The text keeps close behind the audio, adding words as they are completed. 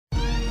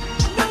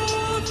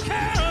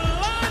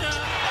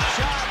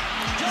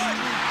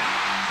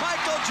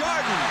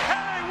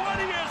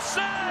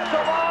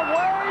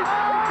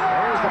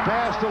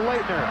to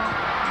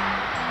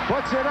Leitner.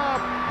 Puts it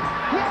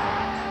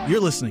up. You're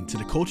listening to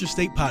the Culture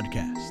State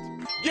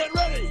Podcast. Get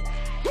ready.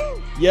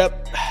 Woo!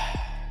 Yep.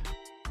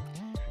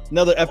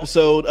 Another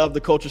episode of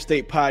the Culture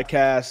State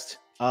Podcast.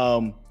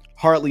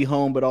 Hardly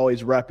home, but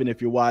always repping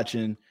if you're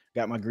watching.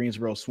 Got my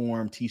Greensboro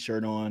Swarm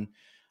t-shirt on.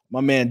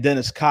 My man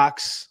Dennis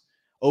Cox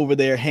over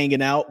there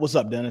hanging out. What's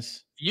up,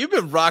 Dennis? You've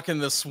been rocking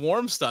the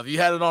Swarm stuff. You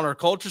had it on our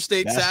Culture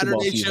State Basketball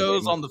Saturday season,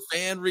 shows baby. on the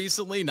Fan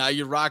recently. Now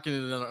you're rocking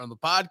it on the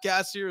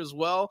podcast here as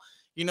well.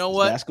 You know It's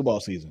what? basketball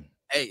season.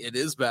 Hey, it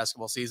is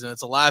basketball season.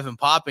 It's alive and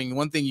popping.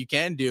 One thing you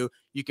can do,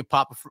 you can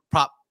pop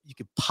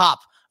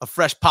a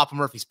fresh Papa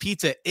Murphy's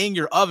pizza in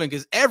your oven,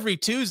 because every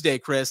Tuesday,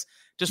 Chris,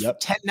 just for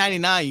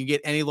 $10.99, you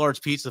get any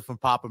large pizza from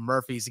Papa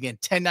Murphy's. Again,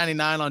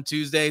 $10.99 on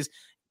Tuesdays.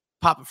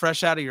 Pop it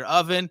fresh out of your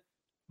oven.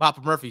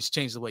 Papa Murphy's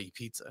changed the way you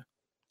pizza.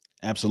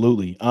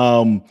 Absolutely.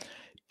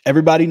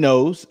 Everybody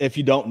knows. If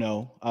you don't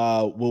know,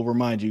 we'll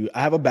remind you.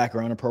 I have a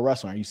background in pro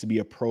wrestling. I used to be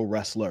a pro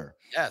wrestler.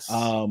 Yes.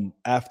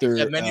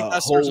 After many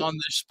wrestlers on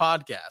this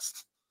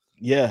podcast.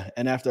 Yeah,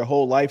 and after a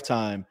whole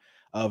lifetime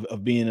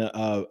of being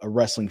a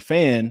wrestling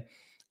fan,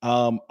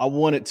 I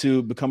wanted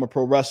to become a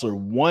pro wrestler.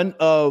 One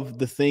of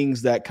the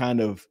things that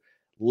kind of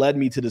led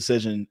me to the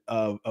decision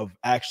of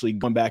actually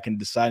going back and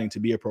deciding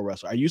to be a pro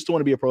wrestler. I used to want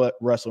to be a pro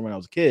wrestler when I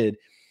was a kid,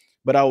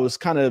 but I was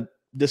kind of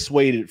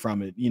dissuaded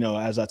from it,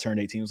 as I turned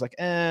 18. I was like,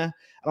 I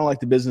don't like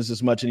the business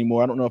as much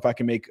anymore. I don't know if I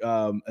can make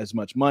as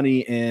much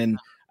money, and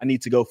I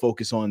need to go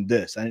focus on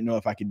this. I didn't know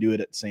if I could do it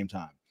at the same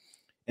time.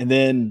 And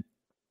then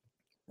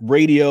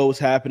radio was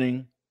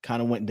happening,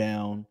 kind of went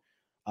down.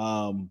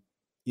 I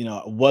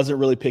wasn't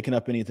really picking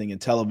up anything in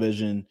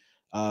television.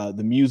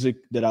 The music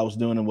that I was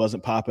doing and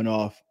wasn't popping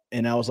off.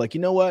 And I was like,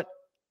 you know what?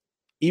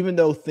 Even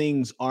though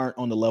things aren't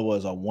on the level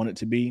as I want it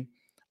to be,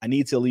 I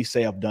need to at least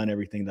say I've done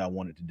everything that I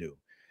wanted to do.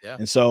 Yeah.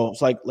 And so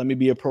it's like, let me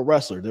be a pro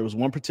wrestler. There was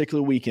one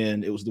particular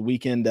weekend. It was the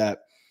weekend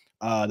that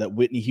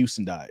Whitney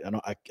Houston died.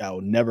 I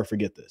will never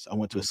forget this. I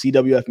went to a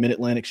CWF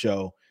Mid-Atlantic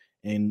show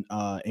in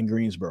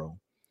Greensboro.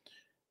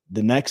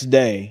 The next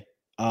day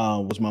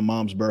was my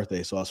mom's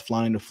birthday. So I was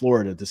flying to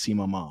Florida to see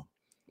my mom.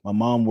 My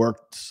mom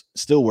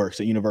still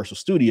works at Universal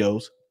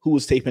Studios. Who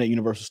was taping at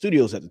Universal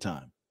Studios at the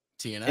time?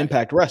 TNA.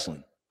 Impact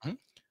Wrestling. Mm-hmm.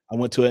 I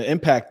went to an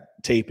Impact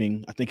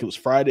taping. I think it was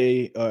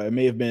Friday. It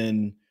may have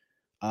been,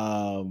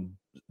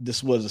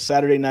 this was a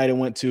Saturday night I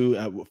went to.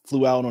 I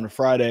flew out on a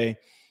Friday.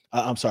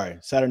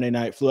 Saturday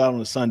night, flew out on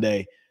a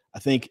Sunday. I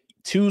think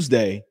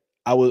Tuesday,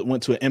 I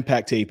went to an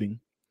Impact taping.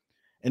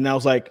 And I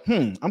was like,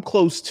 I'm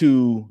close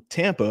to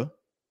Tampa.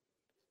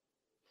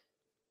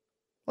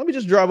 Let me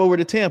just drive over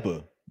to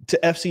Tampa to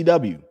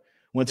FCW.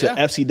 Went to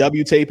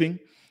FCW taping.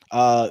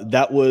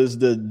 That was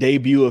the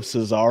debut of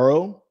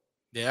Cesaro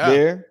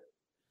there.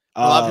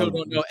 A lot of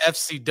people don't know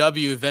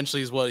FCW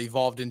eventually is what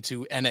evolved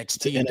into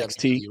NXT. And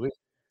WWE.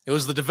 It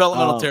was the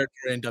developmental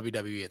territory in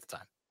WWE at the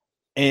time.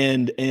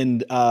 And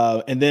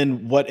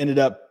then what ended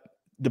up,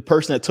 the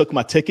person that took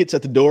my tickets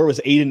at the door was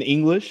Aiden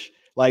English.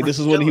 Like, this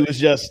is when he was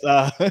just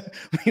like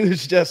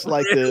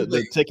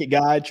the ticket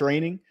guy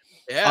training.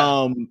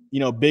 Yeah.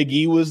 Big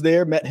E was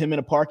there, met him in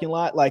a parking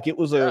lot. Like, it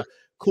was a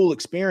cool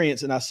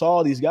experience. And I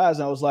saw these guys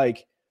and I was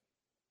like,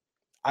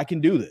 I can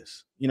do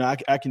this.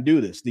 I can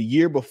do this. The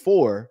year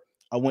before,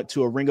 I went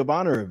to a Ring of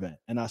Honor event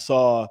and I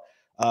saw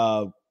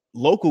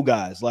local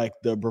guys like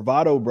the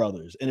Bravado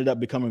brothers, ended up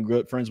becoming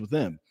good friends with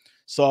them.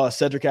 Saw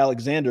Cedric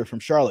Alexander from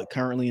Charlotte,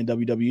 currently in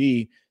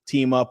WWE,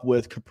 team up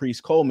with Caprice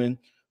Coleman,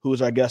 who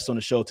is our guest on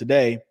the show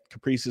today.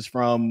 Caprice is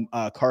from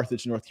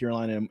Carthage, North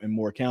Carolina, in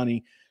Moore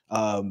County.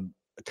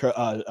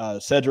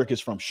 Cedric is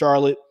from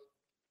Charlotte,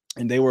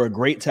 and they were a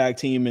great tag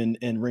team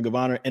in Ring of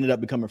Honor. Ended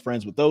up becoming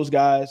friends with those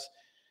guys.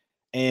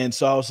 And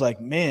so I was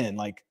like, man,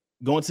 like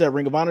going to that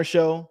Ring of Honor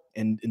show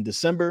in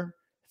December,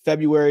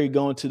 February,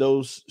 going to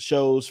those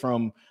shows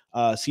from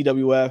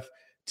CWF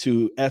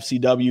to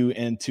FCW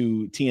and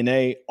to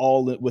TNA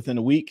all within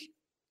a week.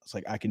 I was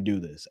like, I can do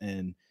this.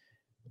 And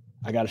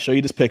I got to show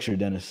you this picture,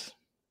 Dennis.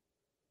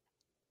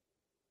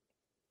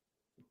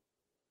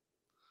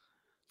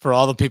 For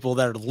all the people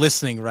that are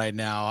listening right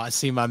now, I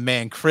see my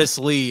man Chris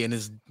Lee in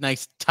his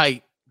nice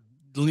tight,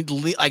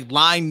 like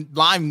lime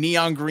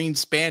neon green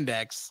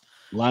spandex.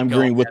 Lime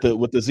green with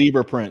the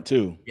zebra print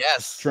too.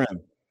 Yes.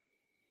 Trim.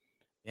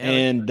 Yeah,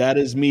 and that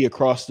is me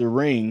across the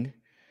ring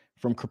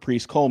from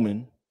Caprice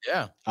Coleman.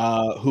 Yeah.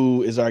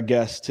 Who is our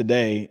guest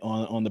today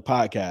on the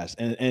podcast.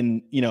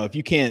 And if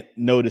you can't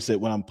notice it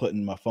when I'm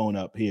putting my phone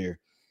up here,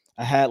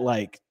 I had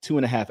like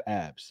 2.5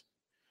 abs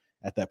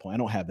at that point. I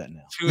don't have that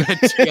now.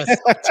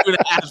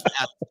 2.5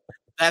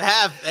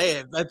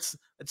 abs.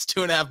 That's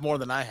 2.5 more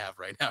than I have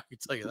right now. I can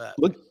tell you that.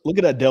 Look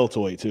at that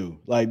deltoid too.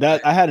 Like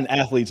that. I had an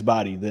athlete's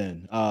body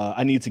then.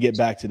 I need to get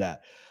back to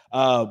that.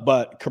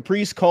 But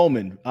Caprice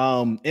Coleman,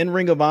 in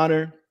Ring of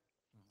Honor,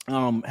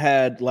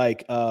 had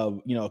like a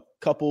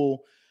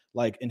couple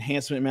like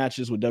enhancement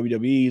matches with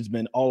WWE. It's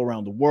been all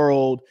around the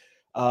world.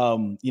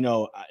 And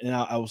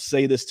I will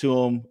say this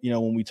to him,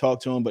 when we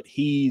talk to him, but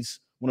he's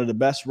one of the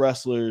best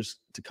wrestlers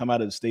to come out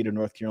of the state of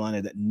North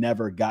Carolina that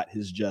never got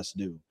his just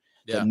due.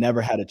 but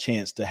never had a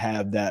chance to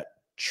have that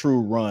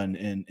true run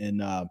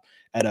in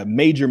at a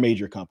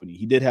major company.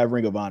 He did have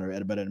Ring of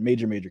Honor but at a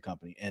major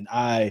company. And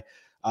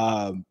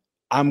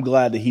I'm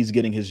glad that he's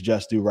getting his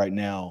just due right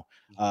now,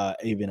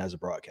 even as a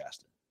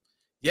broadcaster.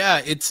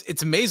 Yeah,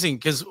 it's amazing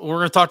because we're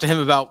going to talk to him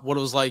about what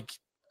it was like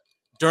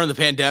during the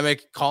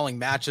pandemic, calling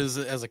matches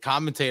as a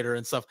commentator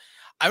and stuff.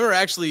 I remember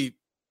actually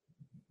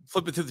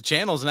flipping through the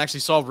channels and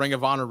actually saw Ring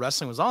of Honor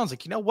Wrestling was on. I was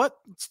like, you know what?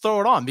 Let's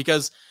throw it on,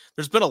 because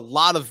there's been a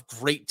lot of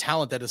great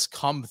talent that has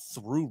come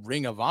through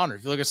Ring of Honor.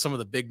 If you look at some of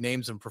the big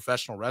names in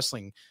professional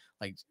wrestling,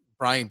 like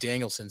Bryan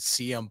Danielson,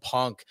 CM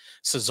Punk,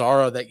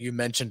 Cesaro that you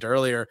mentioned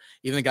earlier,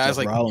 even guys Seth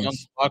like Rollins. Young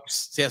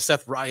Bucks,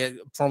 Seth Rollins,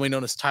 formerly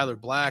known as Tyler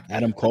Black,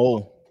 Adam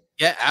Cole.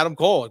 Yeah, Adam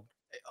Cole.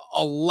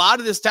 A lot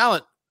of this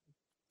talent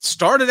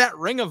started at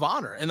Ring of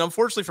Honor. And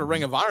unfortunately for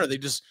Ring of Honor,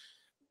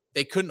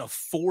 they couldn't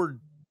afford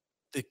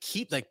to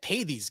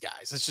pay these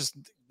guys. It's just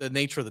the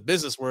nature of the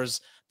business,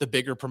 whereas the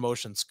bigger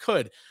promotions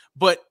could.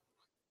 But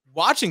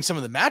watching some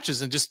of the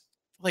matches and just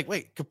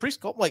wait, Caprice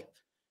Cole,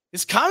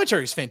 his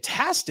commentary is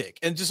fantastic.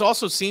 And just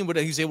also seeing what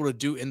he's able to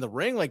do in the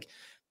ring,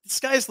 this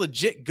guy's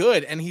legit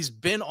good, and he's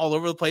been all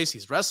over the place.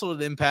 He's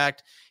wrestled at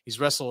Impact. He's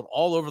wrestled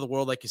all over the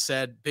world, like you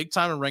said, big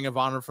time in Ring of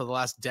Honor for the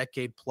last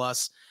decade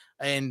plus.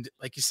 And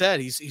like you said,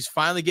 he's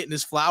finally getting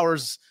his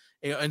flowers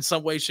in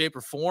some way, shape,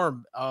 or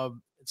form.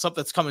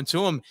 Something that's coming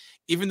to him,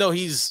 even though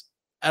he's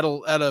at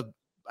a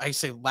I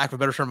say, lack of a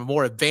better term, a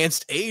more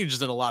advanced age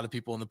than a lot of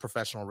people in the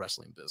professional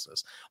wrestling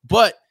business.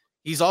 But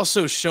he's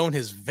also shown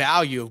his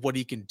value of what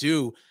he can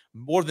do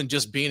more than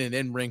just being an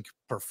in-ring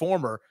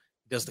performer.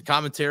 Does the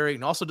commentary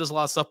and also does a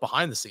lot of stuff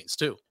behind the scenes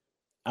too.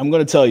 I'm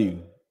going to tell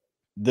you,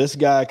 this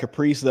guy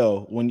Caprice,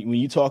 though, when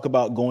you talk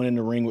about going in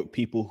the ring with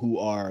people who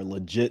are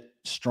legit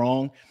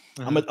strong,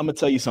 I'm gonna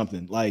tell you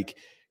something.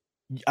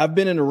 I've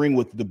been in the ring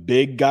with the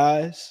big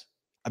guys.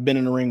 I've been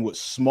in the ring with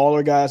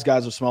smaller guys.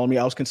 Guys are smaller than me.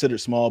 I was considered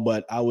small,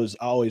 but I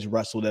always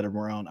wrestled at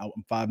around. I'm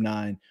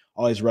 5'9".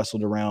 Always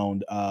wrestled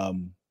around.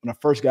 When I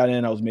first got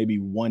in, I was maybe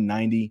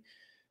 190.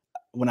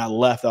 When I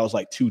left, I was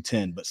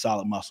 210, but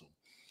solid muscle.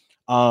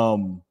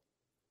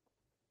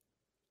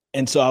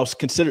 And so I was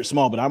considered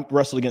small, but I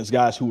wrestled against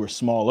guys who were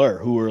smaller,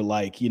 who were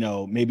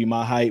maybe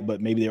my height,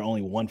 but maybe they're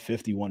only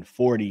 150,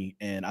 140.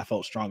 And I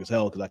felt strong as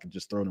hell because I could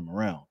just throw them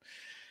around.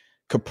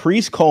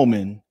 Caprice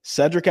Coleman,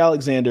 Cedric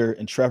Alexander,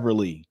 and Trevor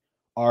Lee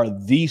are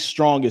the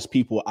strongest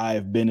people I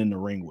have been in the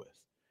ring with.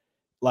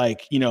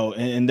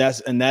 And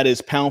that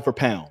is pound for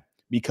pound,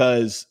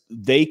 because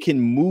they can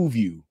move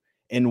you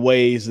in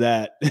ways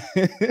that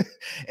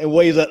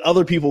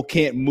other people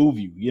can't move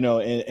you,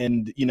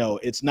 and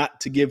it's not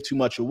to give too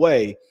much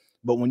away,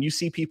 but when you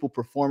see people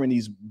performing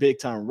these big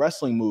time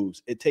wrestling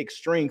moves, it takes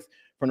strength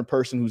from the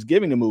person who's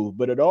giving the move,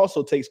 but it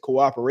also takes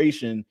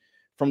cooperation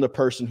from the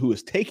person who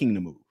is taking the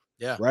move.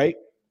 Yeah. Right.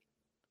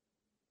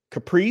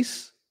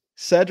 Caprice,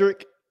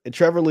 Cedric, and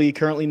Trevor Lee,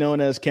 currently known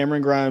as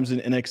Cameron Grimes in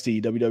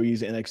NXT,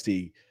 WWE's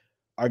NXT,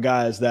 are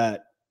guys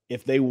that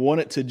if they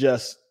wanted to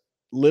just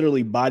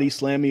literally body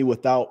slam me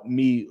without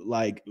me,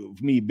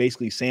 me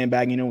basically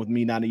sandbagging them with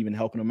me not even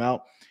helping them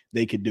out,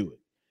 they could do it.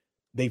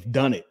 They've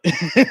done it.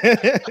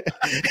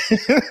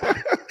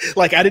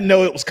 I didn't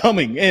know it was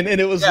coming. And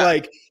it was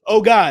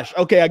oh gosh,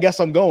 okay, I guess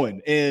I'm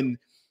going. And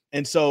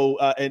so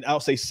and I'll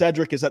say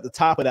Cedric is at the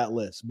top of that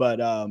list, but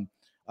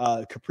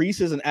Caprice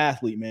is an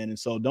athlete, man. And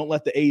so don't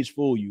let the age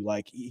fool you.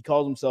 He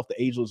calls himself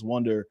the ageless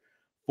wonder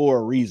for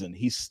a reason.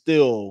 He's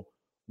still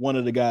one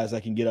of the guys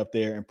that can get up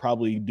there and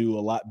probably do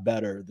a lot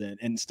better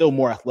and still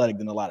more athletic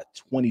than a lot of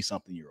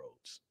 20-something-year-olds.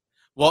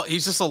 Well,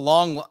 he's just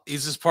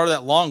part of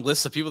that long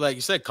list of people that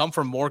you said come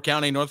from Moore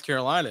County, North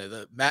Carolina.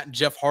 The Matt and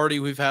Jeff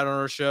Hardy we've had on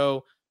our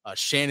show,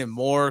 Shannon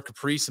Moore,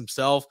 Caprice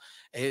himself.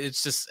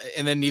 It's just,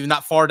 and then even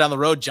not far down the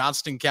road,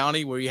 Johnston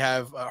County, where you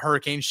have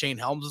Hurricane Shane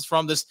Helms is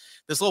from. This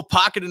little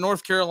pocket in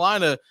North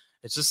Carolina,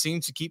 it just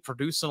seems to keep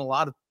producing a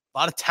lot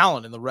of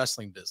talent in the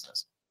wrestling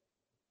business.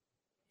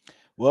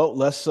 Well,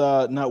 let's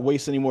not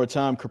waste any more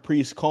time.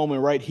 Caprice Coleman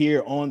right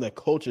here on the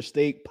Culture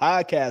State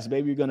podcast,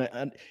 baby. You're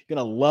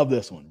gonna love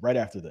this one right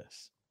after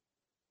this.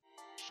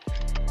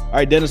 All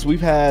right, Dennis,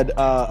 we've had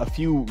a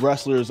few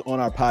wrestlers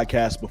on our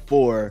podcast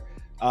before,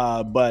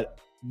 but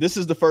this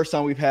is the first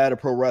time we've had a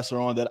pro wrestler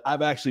on that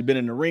I've actually been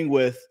in the ring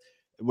with,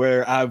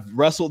 where I've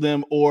wrestled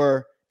them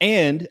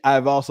and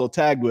I've also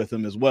tagged with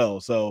them as well.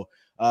 So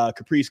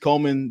Caprice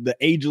Coleman, the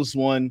ageless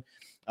one,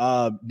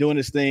 doing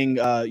his thing.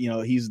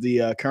 He's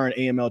the current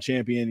AML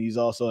champion. He's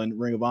also in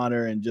Ring of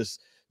Honor and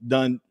just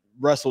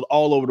wrestled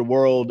all over the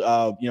world.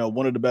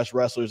 One of the best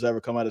wrestlers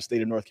ever come out of the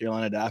state of North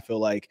Carolina that I feel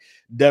like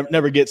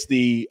never gets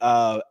the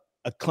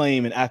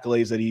acclaim and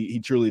accolades that he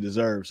truly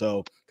deserves.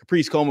 So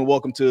Caprice Coleman,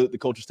 welcome to the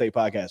Culture State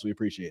podcast. We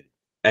appreciate it.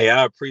 Hey,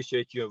 I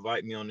appreciate you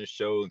inviting me on this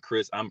show. And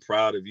Chris, I'm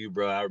proud of you,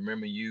 bro. I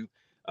remember you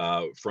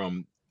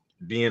from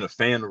being a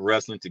fan of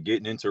wrestling to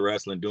getting into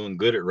wrestling, doing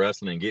good at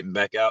wrestling, and getting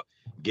back out,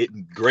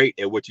 getting great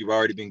at what you've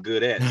already been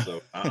good at.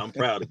 So I'm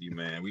proud of you,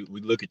 man. We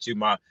look at you.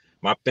 My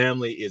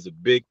family is a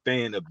big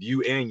fan of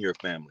you and your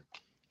family.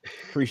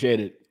 Appreciate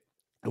it.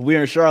 If we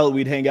were in Charlotte,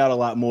 we'd hang out a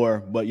lot more,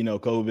 but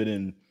COVID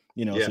and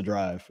it's a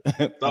drive.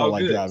 It's all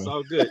good. It's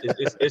all good.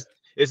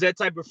 It's that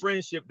type of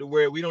friendship to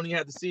where we don't even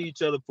have to see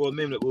each other for a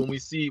minute. When we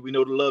see, we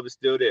know the love is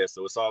still there.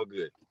 So it's all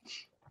good.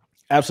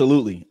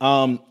 Absolutely.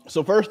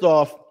 So first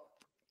off,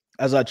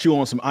 as I chew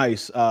on some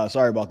ice,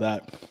 sorry about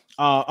that.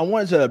 I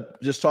wanted to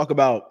just talk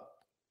about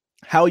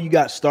how you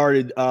got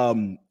started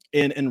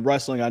in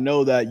wrestling. I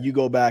know that you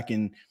go back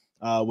and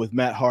with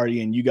Matt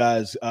Hardy and you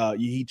guys,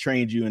 he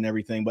trained you and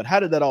everything, but how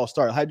did that all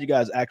start? How did you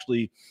guys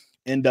actually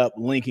end up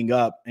linking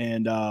up?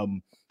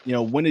 And,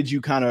 when did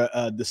you kind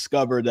of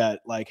discover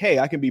that, like, hey,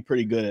 I can be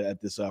pretty good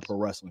at this pro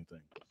wrestling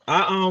thing?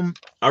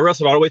 I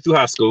wrestled all the way through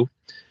high school,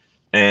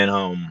 and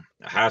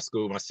high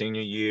school, my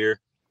senior year,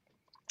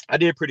 I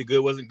did pretty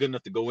good. Wasn't good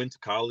enough to go into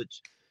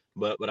college,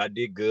 but I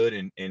did good,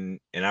 and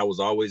I was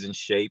always in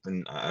shape,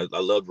 and I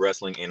loved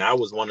wrestling. And I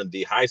was one of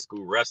the high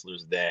school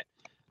wrestlers that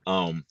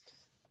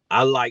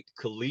I liked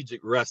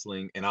collegiate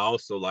wrestling, and I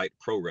also liked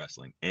pro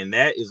wrestling. And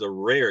that is a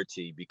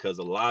rarity because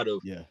a lot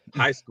of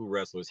high school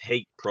wrestlers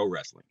hate pro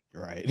wrestling.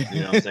 Right.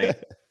 You know what I'm saying?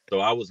 So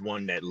I was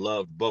one that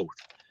loved both.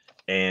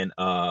 And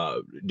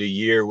the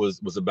year was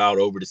about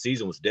over. The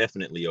season was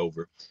definitely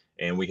over.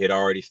 And we had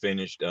already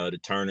finished the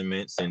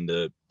tournaments and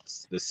the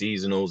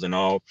seasonals and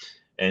all.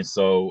 And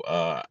so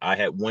I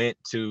had went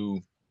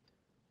to,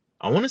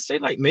 I want to say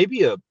like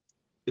maybe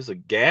it's a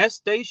gas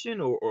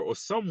station or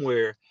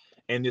somewhere.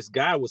 And this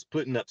guy was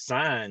putting up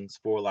signs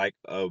for like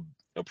a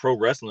pro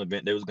wrestling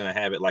event. They was going to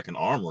have it like an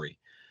armory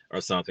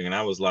or something. And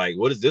I was like,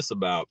 what is this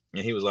about?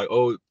 And he was like,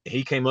 oh,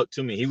 he came up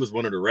to me. He was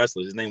one of the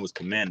wrestlers. His name was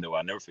Commando.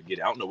 I'll never forget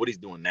it. I don't know what he's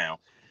doing now,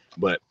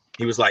 but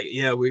he was like,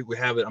 yeah, we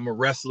have it. I'm a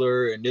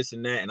wrestler and this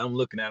and that. And I'm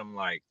looking at him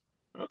like,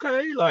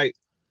 okay, like,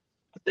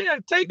 I think I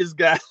can take this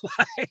guy.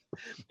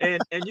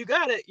 and you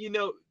got it,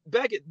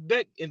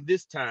 back in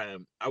this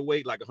time, I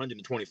weighed like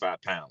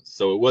 125 pounds.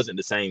 So it wasn't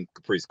the same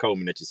Caprice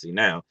Coleman that you see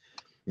now.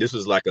 This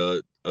was like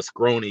a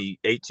scrawny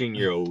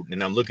 18-year-old.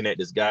 And I'm looking at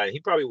this guy. He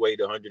probably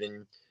weighed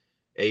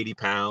 180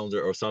 pounds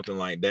or something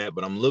like that.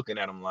 But I'm looking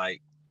at him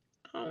like,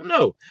 I don't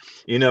know,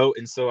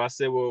 And so I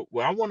said, well,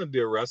 I want to be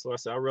a wrestler. I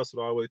said, I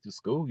wrestled all the way through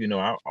school.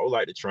 I would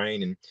like to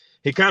train. And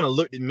he kind of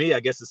looked at me,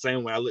 I guess the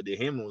same way I looked at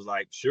him and was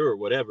like, sure,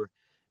 whatever.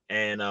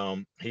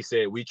 And he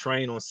said, we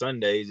train on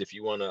Sundays if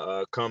you want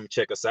to come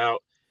check us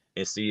out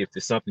and see if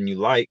it's something you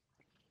like.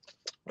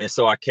 And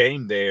so I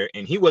came there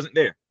and he wasn't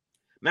there.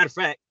 Matter of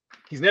fact,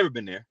 he's never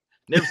been there.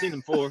 Never seen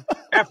him before.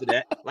 After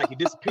that, like he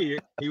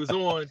disappeared. He was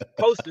on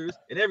posters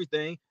and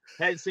everything.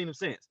 Hadn't seen him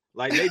since.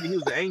 Like maybe he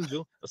was an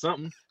angel or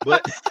something.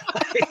 But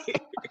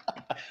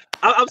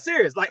I'm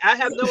serious. Like I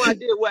have no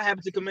idea what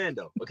happened to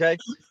Commando. Okay.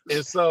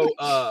 And so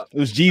it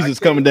was Jesus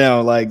coming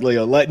down, like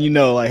letting you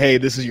know, like, hey,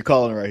 this is your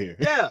calling right here.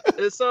 Yeah.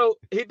 And so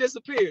he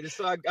disappeared. And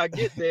so I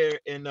get there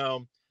and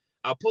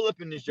I pull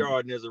up in this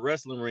yard and there's a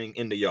wrestling ring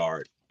in the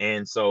yard.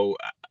 And so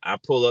I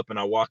pull up and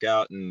I walk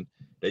out and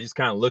they just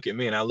kind of look at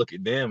me and I look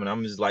at them and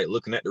I'm just like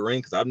looking at the ring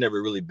because I've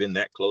never really been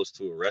that close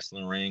to a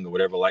wrestling ring or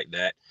whatever like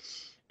that.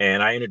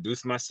 And I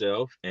introduced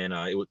myself and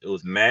it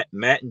was Matt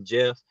and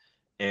Jeff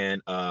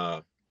and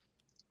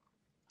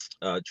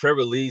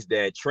Trevor Lee's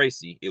dad,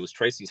 Tracy. It was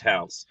Tracy's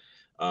house.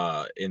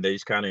 And they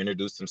just kind of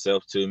introduced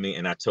themselves to me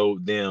and I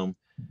told them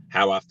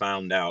how I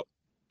found out,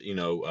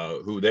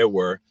 who they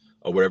were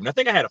or whatever. And I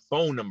think I had a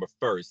phone number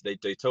first.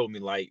 They told me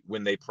like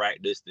when they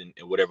practiced and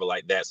whatever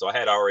like that. So I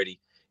had already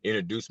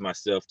introduced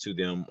myself to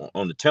them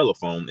on the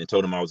telephone and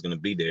told them I was going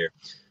to be there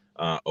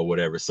or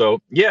whatever.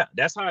 So yeah,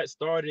 that's how it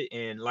started.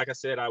 And like I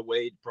said, I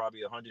weighed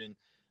probably 100.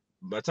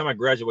 By the time I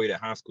graduated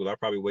high school, I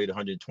probably weighed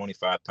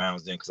 125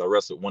 pounds then because I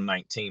wrestled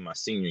 119 my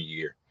senior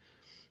year.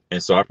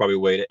 And so I probably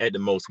weighed at the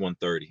most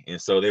 130.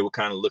 And so they were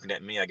kind of looking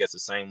at me, I guess, the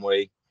same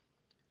way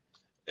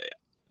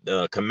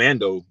the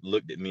Commando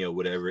looked at me or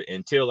whatever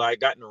until I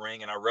got in the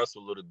ring and I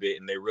wrestled a little bit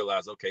and they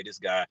realized, okay, this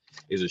guy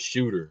is a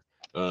shooter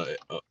or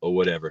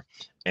whatever.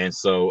 And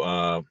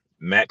so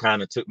Matt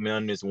kind of took me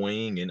under his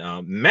wing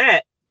and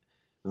Matt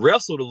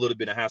wrestled a little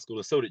bit in high school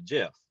and so did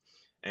Jeff.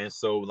 And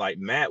so like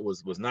Matt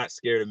was not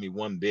scared of me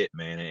one bit,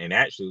 man. And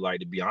actually, like,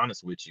 to be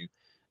honest with you,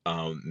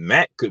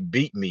 Matt could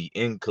beat me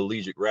in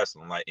collegiate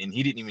wrestling. Like, and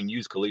he didn't even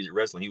use collegiate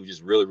wrestling. He was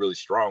just really, really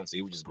strong. So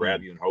he would just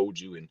grab you and hold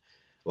you and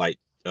like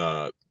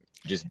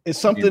just it's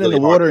something really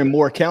in the water in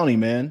Moore County,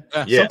 man.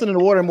 Yeah. Something in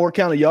the water in Moore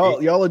County.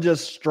 Y'all are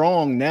just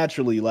strong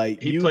naturally.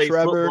 Like he played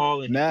Trevor,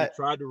 football and Matt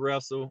tried to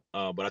wrestle,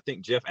 but I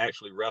think Jeff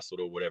actually wrestled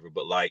or whatever.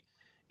 But like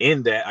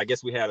in that, I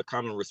guess we had a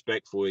common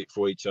respect for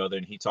each other,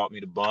 and he taught me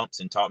the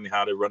bumps and taught me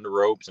how to run the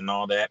ropes and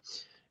all that.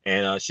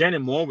 And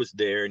Shannon Moore was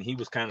there, and he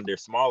was kind of their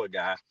smaller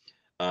guy,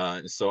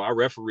 so I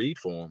refereed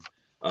for him.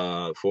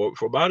 For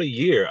about a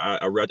year,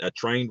 I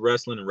trained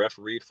wrestling and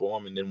refereed for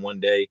him. And then one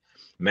day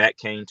Matt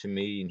came to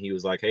me and he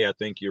was like, hey, I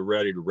think you're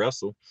ready to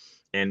wrestle.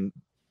 And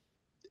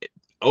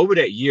over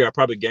that year, I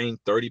probably gained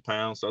 30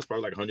 pounds. So I was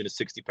probably like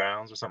 160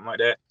 pounds or something like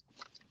that.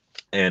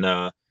 And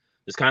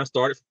just kind of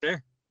started from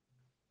there.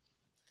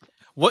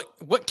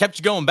 What kept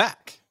you going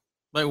back?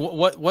 Like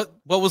what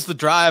was the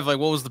drive? Like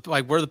what was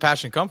where did the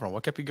passion come from?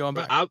 What kept you going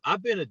back?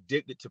 I've been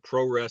addicted to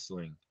pro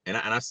wrestling. And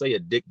I say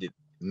addicted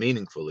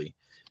meaningfully.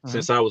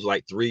 since I was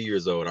like 3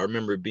 years old. I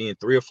remember being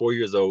 3 or 4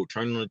 years old,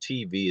 turning on the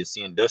TV and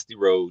seeing Dusty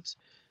Rhodes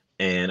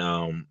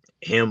and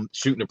him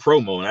shooting a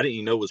promo. And I didn't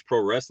even know it was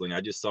pro wrestling.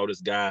 I just saw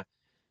this guy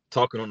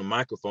talking on the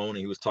microphone, and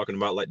he was talking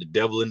about like the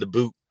devil in the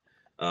boot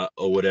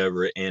or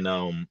whatever. And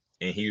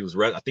he was,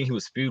 I think he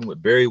was feuding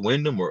with Barry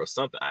Windham or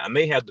something. I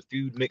may have the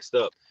feud mixed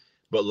up,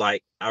 but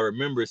like I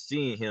remember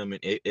seeing him,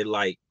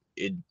 and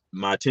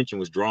my attention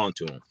was drawn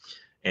to him.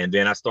 And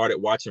then I started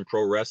watching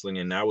pro wrestling,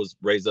 and I was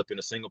raised up in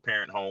a single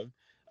parent home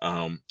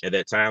at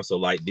that time. So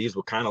like these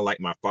were kind of like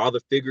my father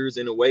figures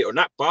in a way, or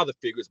not father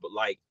figures, but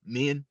like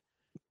men,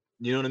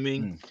 you know what I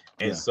mean?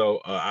 And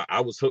so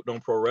I was hooked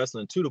on pro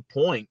wrestling to the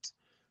point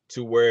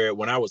to where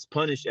when I was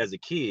punished as a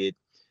kid,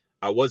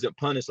 I wasn't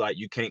punished like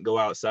you can't go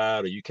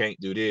outside or you can't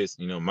do this.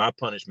 You know, my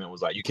punishment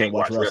was like you can't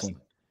watch wrestling.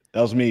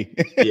 That was me.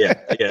 yeah.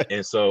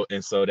 And so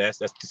that's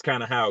just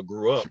kind of how I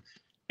grew up.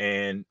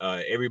 And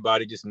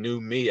everybody just knew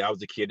me. I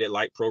was a kid that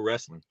liked pro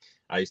wrestling.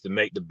 I used to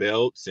make the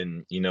belts,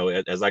 and you know,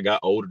 as I got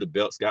older, the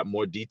belts got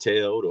more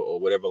detailed or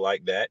whatever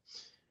like that.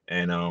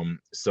 And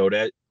so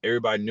that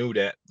everybody knew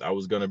that I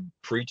was gonna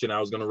preach and I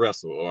was gonna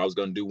wrestle, or I was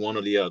gonna do one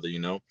or the other, you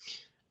know.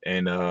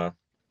 And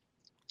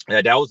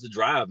that was the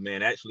drive,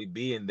 man. Actually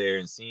being there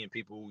and seeing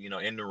people, you know,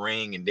 in the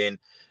ring. And then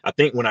I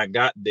think when I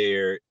got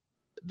there,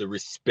 the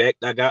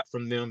respect I got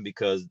from them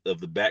because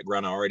of the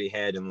background I already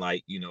had in,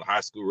 like, you know,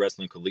 high school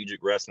wrestling, collegiate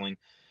wrestling,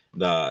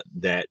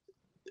 that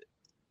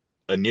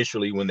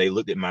initially when they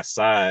looked at my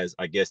size,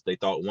 I guess they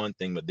thought one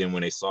thing, but then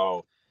when they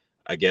saw,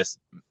 I guess,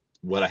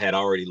 what I had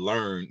already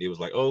learned, it was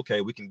like, oh,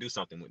 okay, we can do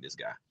something with this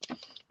guy.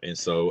 And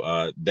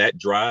so that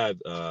drive,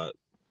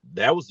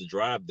 that was the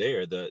drive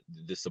there, the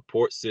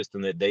support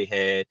system that they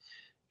had,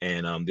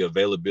 and the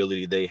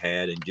availability they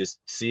had, and just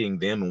seeing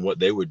them and what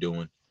they were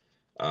doing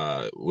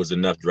was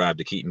enough drive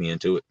to keep me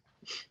into it.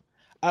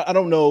 I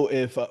don't know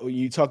if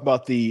you talk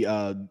about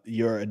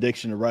your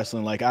addiction to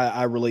wrestling, like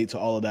I relate to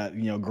all of that,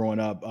 you know, growing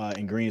up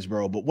in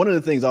Greensboro. But one of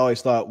the things I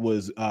always thought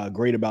was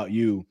great about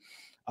you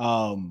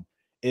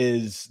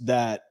is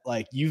that,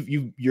 like,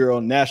 you're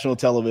on national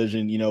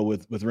television, you know,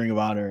 with Ring of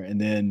Honor,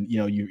 and then, you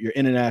know, you're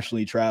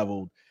internationally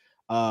traveled.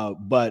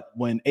 But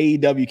when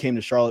AEW came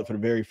to Charlotte for the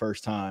very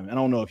first time, I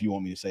don't know if you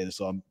want me to say this,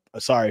 so I'm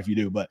sorry if you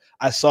do, but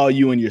I saw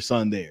you and your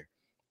son there,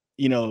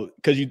 you know,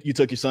 because you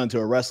took your son to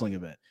a wrestling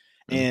event.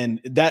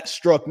 And that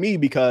struck me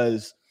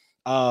because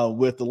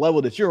with the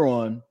level that you're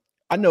on,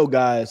 I know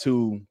guys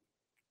who,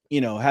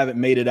 you know, haven't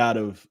made it out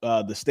of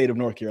the state of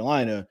North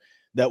Carolina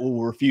that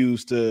will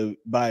refuse to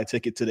buy a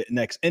ticket to the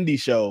next indie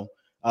show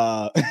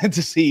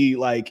to see,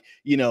 like,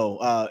 you know,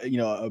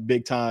 a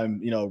big time,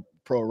 you know,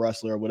 pro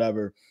wrestler or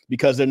whatever,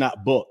 because they're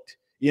not booked,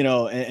 you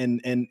know, and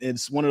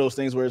it's one of those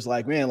things where it's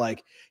like, man,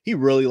 like, he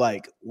really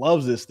like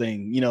loves this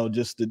thing, you know,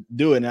 just to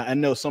do it. And I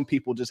know some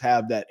people just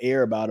have that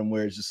air about them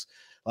where it's just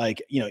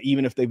like, you know,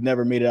 even if they've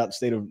never made it out the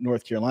state of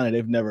North Carolina,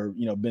 they've never,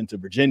 you know, been to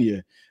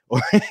Virginia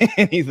or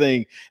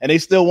anything, and they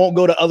still won't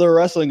go to other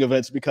wrestling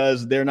events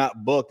because they're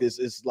not booked.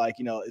 It's like,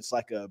 you know, it's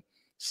like a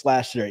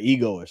slash to their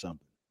ego or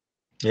something.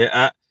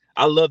 Yeah,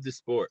 I love this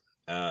sport,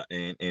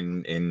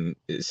 and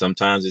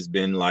sometimes it's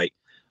been like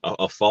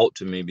a fault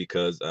to me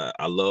because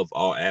I love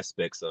all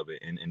aspects of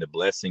it, and the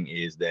blessing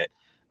is that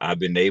I've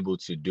been able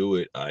to do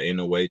it in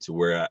a way to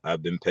where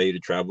I've been paid to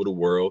travel the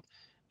world,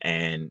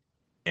 and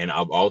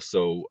I've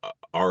also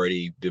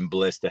already been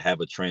blessed to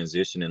have a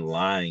transition in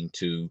line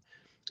to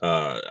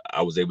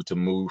I was able to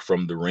move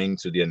from the ring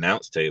to the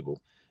announce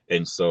table.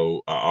 And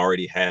so I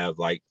already have,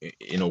 like,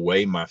 in a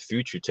way, my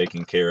future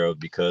taken care of,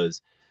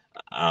 because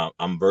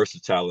I'm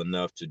versatile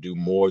enough to do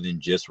more than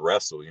just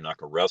wrestle. You know, I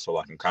can wrestle,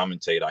 I can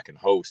commentate, I can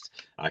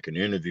host, I can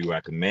interview, I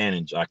can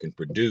manage, I can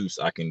produce,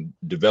 I can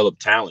develop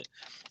talent,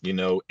 you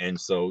know. And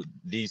so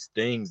these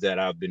things that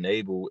I've been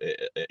able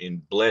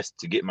and blessed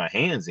to get my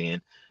hands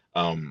in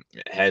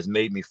has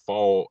made me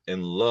fall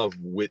in love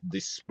with the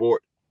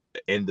sport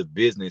and the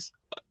business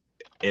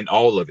and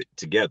all of it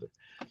together,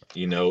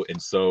 you know.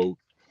 And so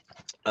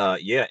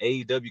yeah,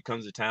 AEW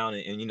comes to town,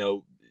 and you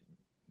know,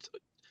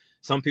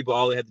 some people,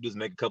 all they have to do is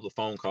make a couple of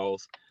phone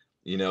calls,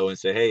 you know, and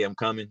say, hey, I'm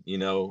coming, you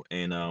know,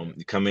 and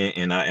you come in,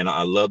 and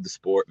I love the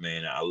sport,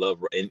 man. I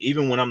love, and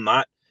even when I'm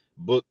not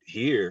booked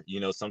here, you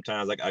know,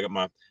 sometimes, like, I got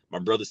my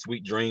brother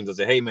Sweet Dreams. I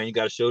say, hey man, you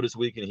got a show this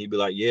weekend? And he'd be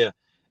like, yeah.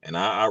 And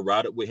I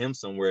ride it with him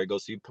somewhere, go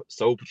see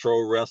Soul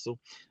Patrol wrestle,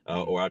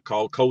 or I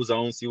call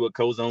Cozone, see what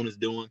Cozone is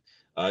doing.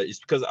 It's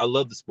because I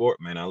love the sport,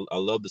 man. I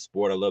love the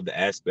sport. I love the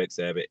aspects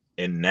of it.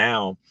 And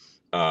now,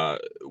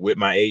 with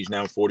my age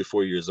now, I'm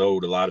 44 years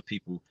old. A lot of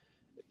people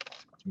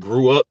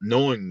grew up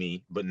knowing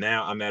me, but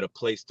now I'm at a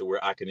place to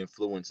where I can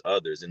influence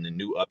others, and the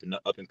new up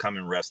and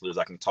coming wrestlers.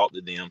 I can talk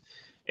to them,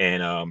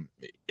 and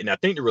I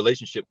think the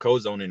relationship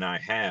Cozone and I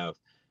have,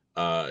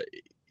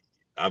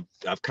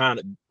 I've kind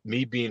of,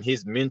 me being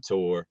his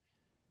mentor,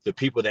 the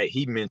people that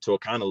he mentor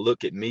kind of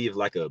look at me as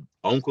like a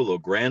uncle or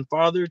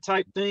grandfather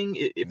type thing,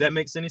 if that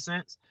makes any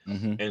sense.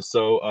 Mm-hmm. And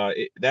so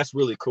that's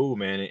really cool,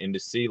 man. And to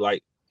see,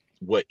 like,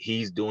 what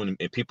he's doing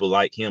and people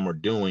like him are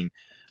doing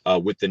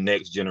with the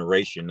next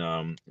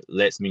generation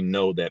lets me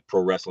know that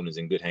pro wrestling is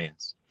in good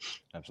hands.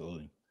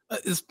 Absolutely.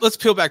 Let's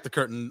peel back the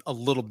curtain a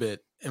little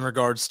bit in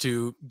regards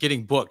to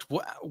getting booked.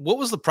 What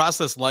was the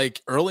process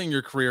like early in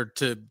your career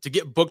to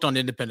get booked on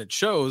independent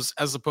shows,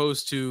 as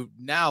opposed to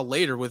now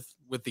later with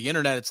the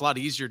internet? It's a lot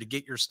easier to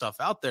get your stuff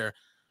out there.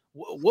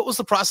 What was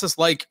the process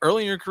like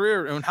early in your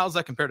career, and how's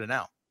that compared to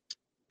now?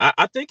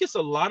 I think it's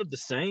a lot of the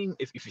same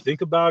if you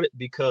think about it,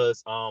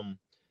 because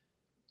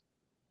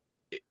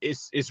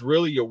it's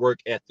really your work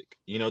ethic.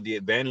 You know, the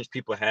advantage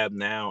people have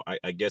now,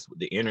 I guess, with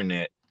the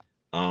internet,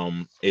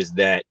 is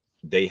that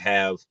they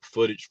have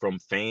footage from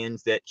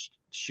fans that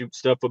shoot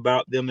stuff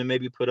about them and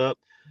maybe put up.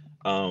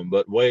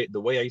 But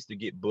the way I used to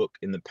get booked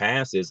in the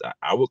past is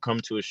I would come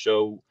to a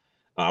show,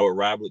 I would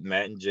ride with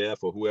Matt and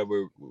Jeff or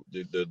whoever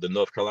the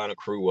North Carolina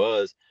crew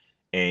was,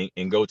 and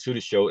go to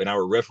the show, and I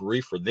would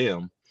referee for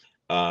them.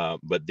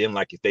 But then,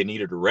 like, if they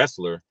needed a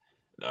wrestler,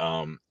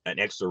 an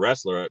extra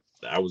wrestler,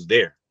 I was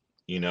there,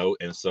 you know.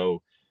 And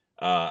so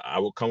I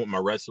would come with my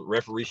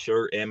referee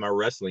shirt and my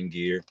wrestling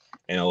gear,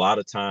 and a lot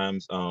of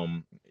times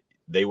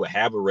they would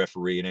have a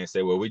referee and they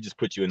say, well, we just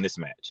put you in this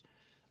match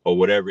or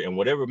whatever. And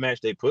whatever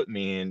match they put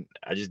me in,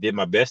 I just did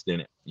my best in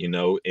it, you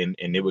know, and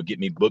they would get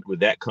me booked with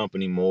that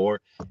company more.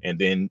 And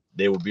then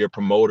there would be a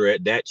promoter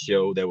at that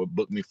show that would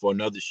book me for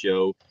another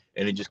show.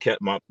 And it just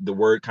kept the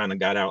word kind of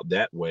got out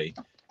that way.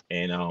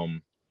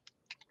 And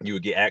you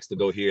would get asked to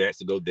go here, asked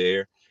to go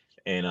there.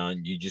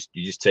 And you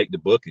just take the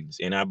bookings.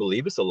 And I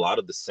believe it's a lot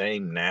of the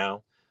same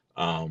now.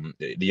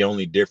 The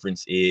only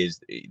difference is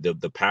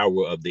the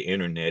power of the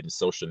internet and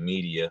social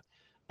media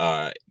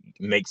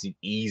makes it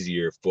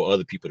easier for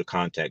other people to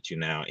contact you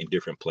now in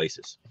different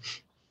places.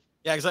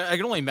 Yeah, because I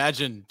can only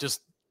imagine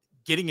just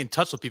getting in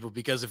touch with people,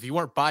 because if you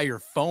weren't by your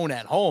phone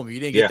at home, you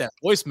didn't get that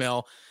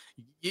voicemail,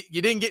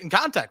 you didn't get in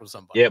contact with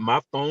somebody. Yeah, my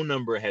phone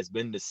number has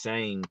been the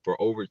same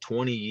for over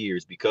 20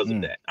 years because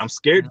of that. I'm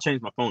scared to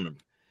change my phone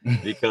number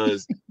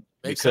because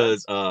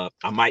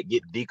I might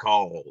get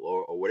decalled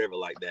or whatever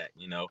like that,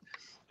 you know.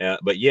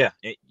 But yeah,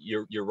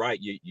 you're right.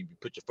 You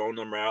put your phone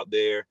number out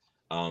there,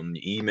 your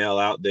email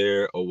out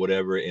there or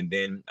whatever. And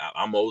then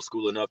I'm old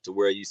school enough to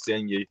where you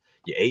send your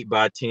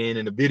 8x10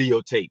 and a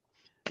videotape,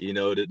 you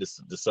know, to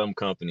some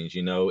companies,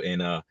 you know.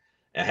 And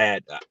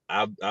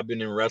I've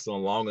been in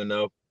wrestling long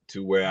enough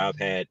to where I've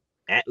had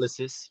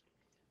atlases,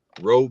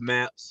 road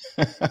maps,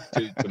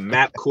 to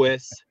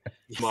MapQuest,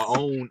 my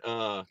own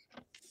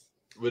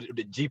with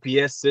the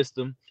GPS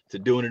system, to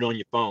doing it on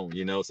your phone,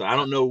 you know. So I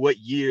don't know what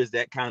years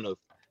that kind of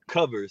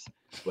covers,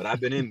 but I've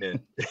been in there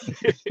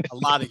a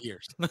lot of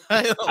years.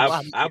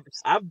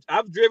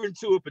 I've driven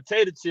to a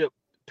potato chip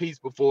piece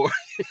before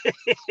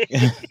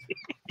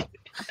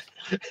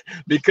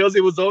because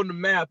it was on the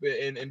map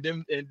and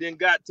then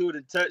got to it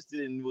and touched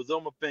it and it was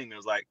on my finger. I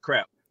was like,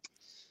 crap,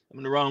 I'm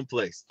in the wrong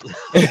place.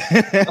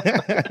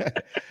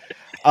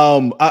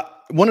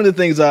 One of the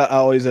things I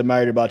always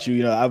admired about you,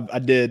 you know, I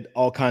did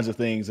all kinds of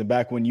things. And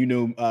back when you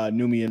knew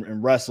me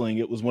in wrestling,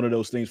 it was one of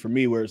those things for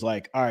me where it's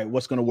like, all right,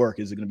 what's going to work?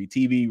 Is it going to be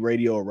TV,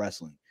 radio, or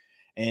wrestling?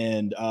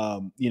 And,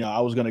 you know, I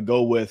was going to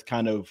go with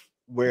kind of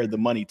where the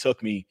money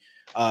took me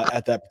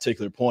at that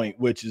particular point,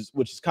 which is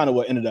kind of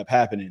what ended up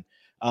happening.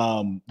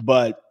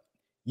 But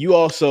you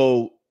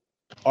also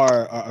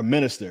are a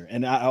minister,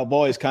 and I've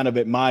always kind of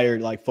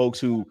admired like folks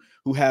who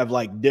have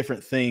like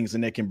different things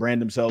and they can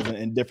brand themselves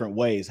in different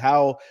ways.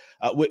 How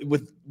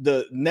with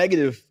the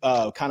negative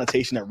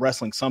connotation that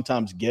wrestling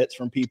sometimes gets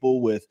from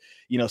people with,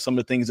 you know, some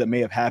of the things that may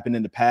have happened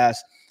in the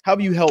past, how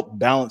have you helped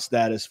balance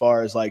that as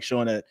far as like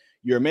showing that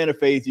you're a man of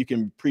faith, you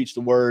can preach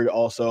the word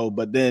also,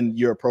 but then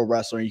you're a pro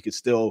wrestler and you can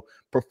still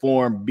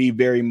perform, be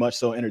very much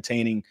so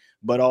entertaining,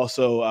 but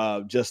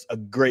also just a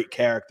great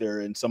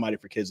character and somebody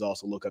for kids to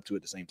also look up to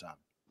at the same time?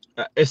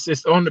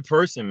 It's on the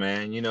person,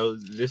 man. You know,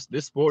 this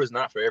sport is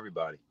not for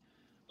everybody.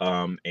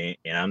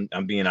 And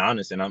I'm being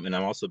honest, and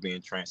I'm also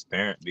being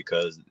transparent,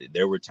 because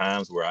there were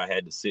times where I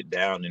had to sit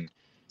down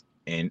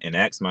and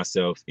ask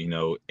myself, you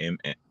know, am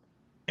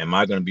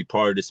I going to be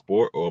part of this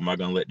sport, or am I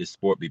going to let this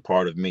sport be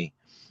part of me?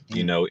 Mm-hmm.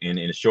 You know, and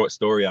a short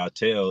story I'll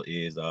tell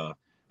is I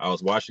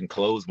was washing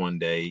clothes one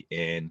day,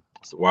 and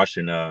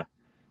washing my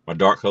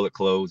dark colored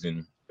clothes,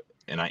 and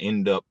I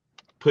ended up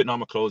putting all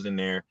my clothes in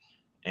there,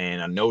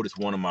 and I noticed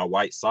one of my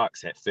white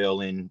socks had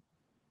fell in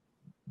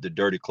the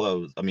dirty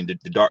clothes. I mean,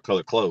 the dark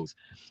colored clothes,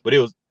 but it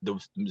was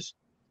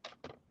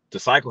the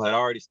cycle had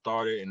already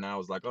started, and I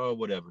was like, oh,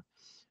 whatever.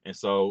 And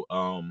so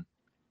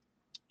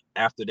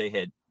after they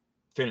had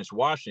finished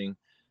washing,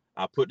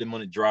 I put them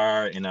on the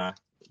dryer and I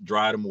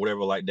dried them or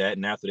whatever like that.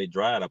 And after they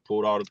dried, I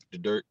pulled all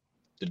the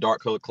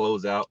dark colored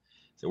clothes out.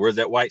 So where's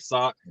that white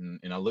sock?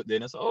 And I looked at it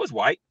and I said, oh, it's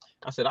white.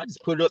 I said, I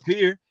just put it up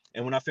here.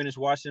 And when I finished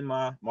washing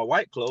my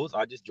white clothes,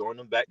 I just joined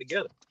them back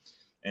together.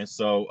 And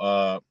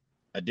so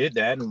I did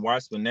that and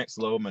watched the next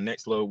load. My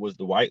next load was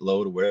the white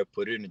load, or where I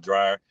put it in the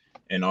dryer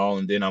and all.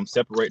 And then I'm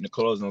separating the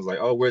clothes, and I was like,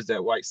 oh, where's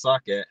that white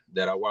sock at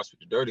that I washed with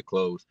the dirty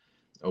clothes?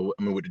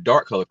 With the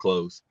dark color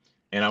clothes.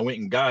 And I went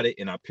and got it,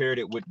 and I paired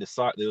it with the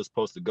sock that it was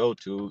supposed to go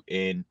to.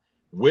 And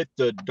with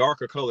the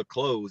darker color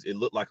clothes, it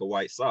looked like a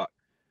white sock.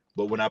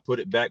 But when I put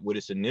it back with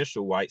its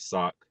initial white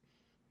sock,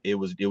 it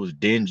was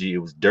dingy, it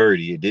was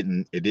dirty, it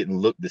didn't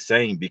look the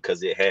same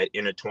because it had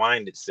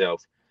intertwined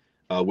itself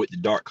with the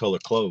dark color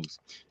clothes.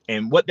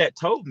 And what that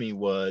told me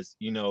was,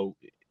 you know,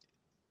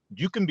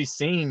 you can be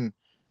seen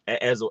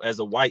as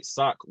a white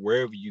sock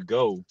wherever you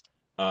go,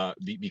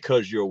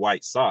 because you're a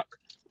white sock,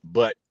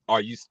 but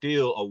are you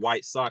still a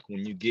white sock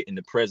when you get in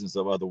the presence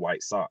of other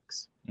white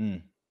socks?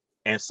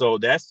 And so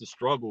that's the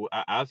struggle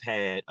I've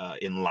had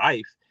in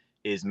life,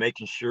 is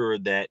making sure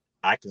that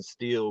I can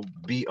still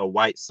be a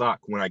white sock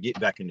when I get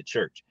back in the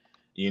church,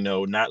 you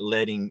know, not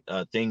letting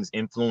things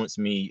influence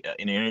me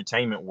in the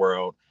entertainment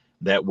world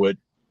that would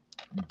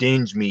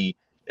dinge me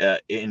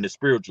in the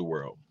spiritual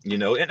world, you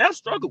know. And I've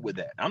struggled with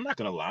that, I'm not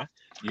gonna lie,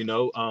 you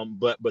know,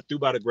 but through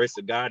by the grace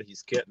of God,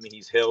 he's kept me,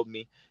 he's held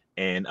me,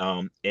 and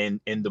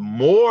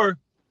the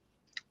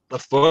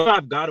further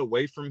I've got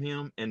away from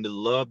him, and the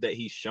love that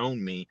he's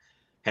shown me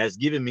has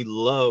given me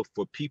love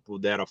for people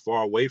that are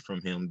far away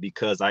from him,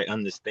 because I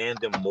understand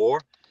them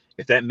more,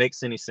 if that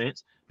makes any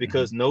sense.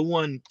 Because no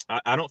one,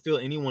 I don't feel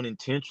anyone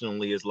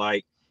intentionally is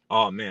like,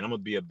 oh man, I'm gonna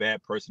be a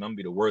bad person, I'm gonna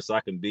be the worst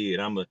I can be,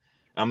 and I'm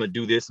gonna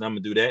do this and I'm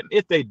gonna do that.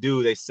 If they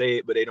do, they say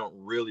it, but they don't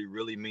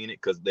really mean it,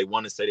 because they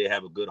want to say they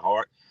have a good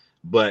heart.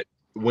 But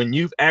when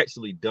you've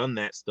actually done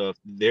that stuff,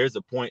 there's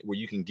a point where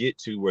you can get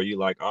to where you're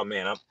like, oh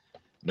man,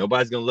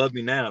 nobody's gonna love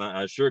me now, and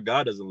I'm sure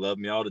God doesn't love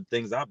me, all the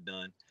things I've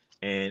done.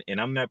 And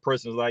I'm that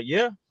person who's like,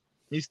 yeah,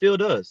 he still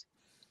does,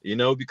 you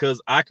know,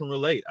 because I can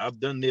relate. I've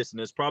done this, and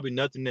there's probably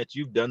nothing that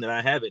you've done that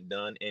I haven't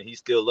done, and he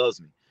still loves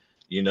me,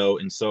 you know.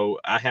 And so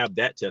I have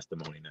that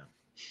testimony now.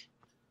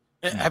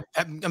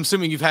 I'm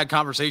assuming you've had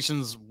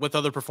conversations with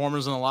other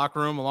performers in the locker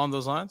room along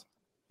those lines.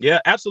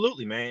 Yeah,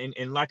 absolutely, man.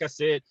 And like I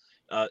said,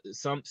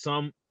 some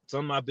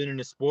I've been in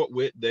the sport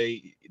with,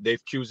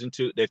 they've chosen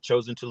to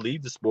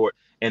leave the sport,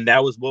 and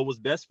that was what was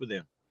best for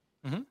them.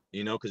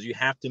 You know, because you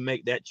have to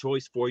make that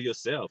choice for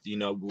yourself, you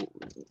know,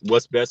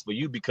 what's best for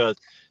you, because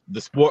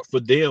the sport for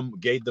them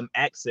gave them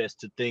access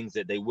to things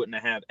that they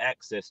wouldn't have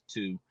access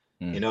to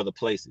in other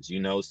places, you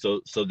know.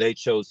 So they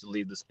chose to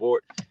leave the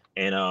sport.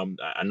 And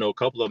I know a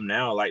couple of them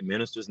now, like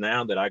ministers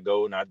now, that I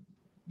go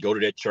to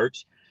their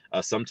church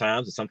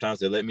sometimes, and sometimes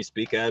they let me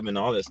speak at them and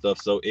all that stuff.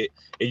 So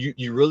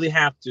you really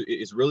have to,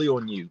 it's really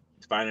on you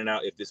finding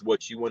out if it's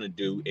what you want to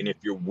do, and if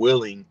you're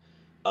willing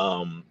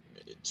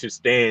to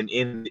stand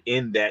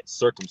in that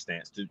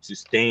circumstance, to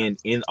stand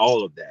in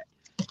all of that,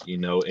 you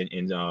know,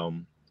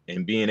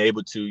 and being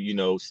able to, you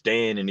know,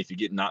 stand, and if you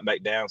get knocked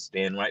back down,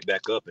 stand right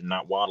back up and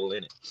not waddle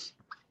in it.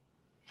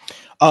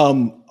 I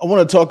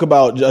want to talk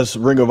about just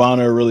Ring of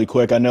Honor really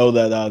quick. I know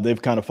that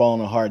they've kind of fallen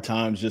on hard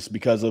times just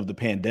because of the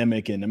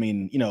pandemic. And I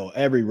mean, you know,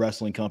 every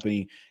wrestling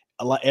company,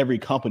 every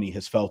company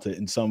has felt it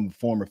in some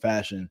form or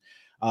fashion.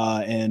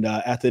 And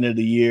at the end of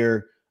the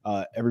year,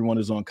 everyone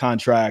is on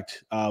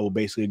contract, will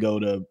basically go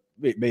to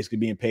basically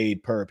being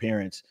paid per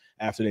appearance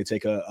after they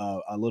take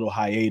a little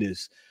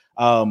hiatus.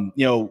 You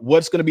know,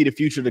 what's going to be the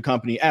future of the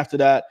company after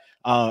that?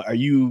 Are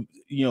you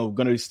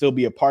going to still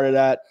be a part of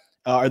that?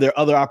 Are there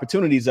other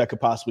opportunities that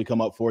could possibly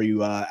come up for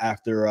you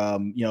after,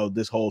 you know,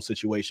 this whole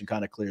situation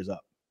kind of clears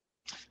up?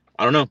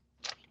 I don't know.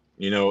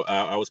 You know,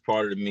 I was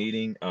part of the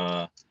meeting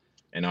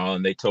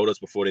and they told us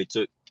before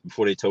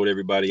they told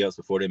everybody else,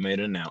 before they made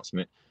an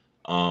announcement.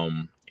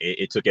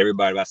 It took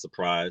everybody by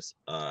surprise.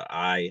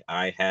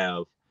 I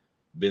have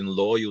been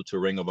loyal to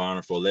Ring of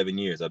Honor for 11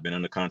 years. I've been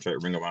under contract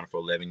with Ring of Honor for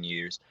 11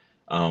 years.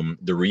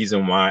 The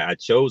reason why I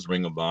chose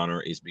Ring of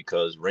Honor is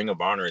because Ring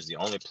of Honor is the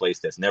only place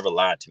that's never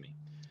lied to me.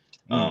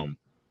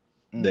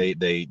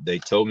 They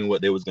told me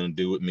what they was going to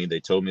do with me. They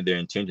told me their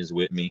intentions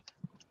with me,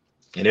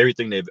 and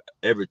everything they've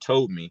ever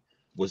told me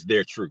was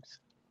their truth,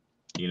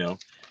 you know.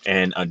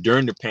 And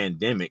during the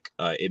pandemic,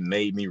 it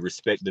made me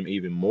respect them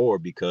even more,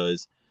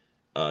 because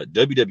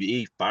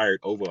WWE fired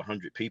over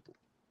 100 people.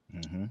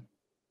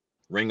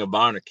 Ring of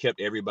Honor kept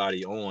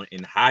everybody on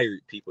and hired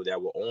people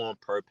that were on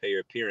per pay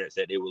appearance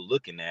that they were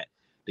looking at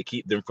to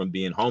keep them from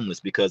being homeless.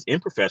 Because in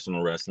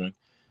professional wrestling,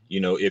 you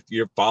know, if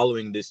you're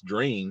following this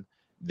dream,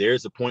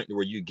 there's a point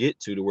where you get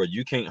to where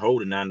you can't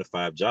hold a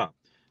 9-to-5 job,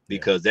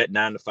 because that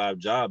 9-to-5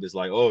 job is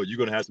like, oh, you're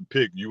going to have to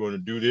pick, you want to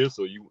do this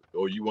or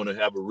you want to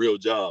have a real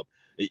job.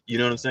 You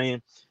know what I'm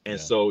saying? And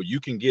so you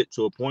can get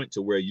to a point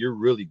to where you're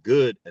really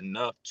good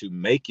enough to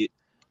make it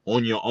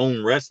on your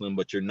own wrestling,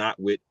 but you're not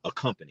with a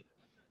company.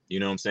 You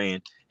know what I'm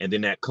saying? And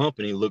then that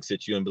company looks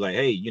at you and be like,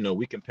 hey, you know,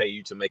 we can pay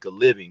you to make a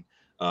living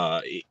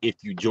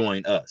if you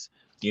join us.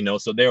 You know,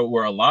 so there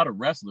were a lot of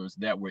wrestlers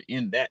that were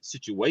in that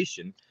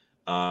situation.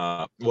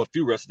 A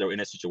few wrestlers that were in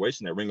that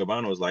situation that Ring of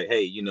Honor was like,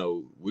 hey, you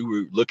know, we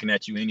were looking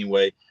at you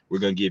anyway. We're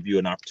going to give you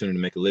an opportunity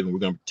to make a living. We're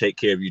going to take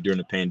care of you during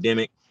the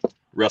pandemic.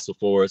 Wrestle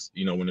for us,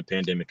 you know, when the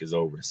pandemic is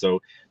over.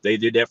 So they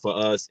did that for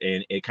us,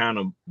 and it kind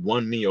of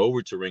won me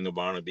over to Ring of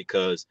Honor,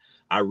 because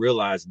I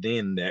realized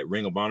then that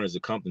Ring of Honor is a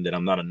company that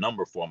I'm not a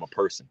number for, I'm a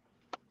person.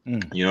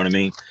 You know what I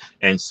mean?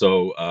 And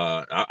so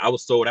I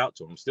was sold out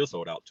to them, still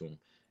sold out to them.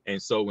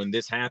 And so when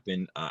this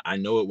happened, I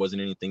know it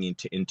wasn't anything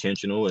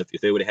intentional. If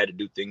they would have had to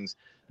do things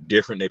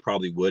different, they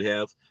probably would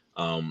have.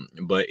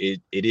 But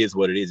it is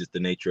what it is. It's the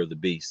nature of the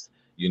beast.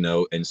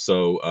 And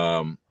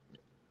so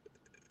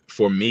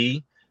for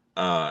me,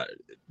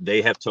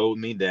 they have told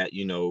me that,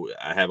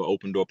 I have an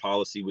open door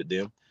policy with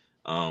them.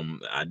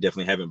 I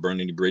definitely haven't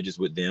burned any bridges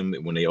with them.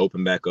 When they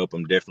open back up,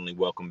 I'm definitely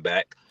welcome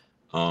back.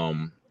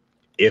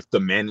 If the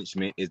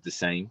management is the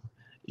same,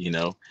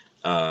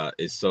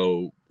 it's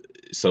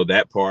so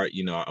that part,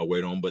 I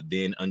wait on, but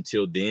then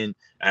until then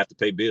I have to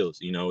pay bills.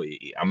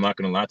 I'm not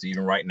going to lie to you,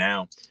 even right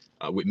now,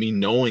 with me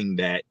knowing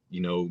that,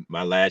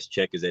 my last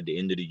check is at the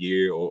end of the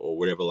year or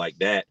whatever like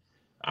that.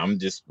 I'm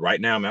just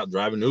right now I'm out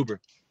driving Uber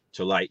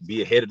to like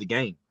be ahead of the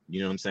game. You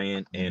know what I'm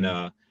saying?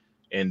 Mm-hmm.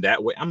 And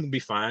that way I'm going to be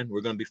fine.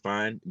 We're going to be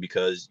fine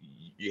because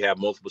you have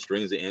multiple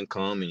streams of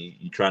income and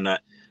you try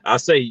not, I'll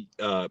say,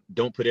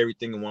 don't put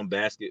everything in one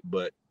basket,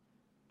 but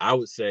I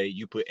would say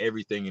you put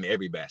everything in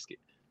every basket.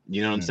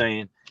 You know what I'm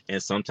saying?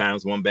 And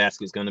sometimes one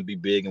basket is going to be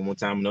big and one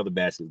time another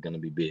basket is going to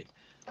be big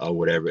or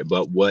whatever.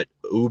 But what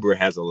Uber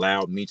has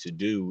allowed me to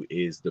do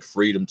is the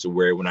freedom to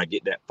where when I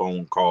get that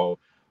phone call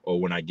or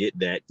when I get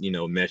that,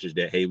 message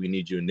that, hey, we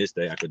need you in this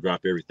day, I could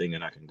drop everything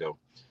and I can go,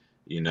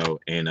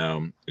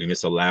 and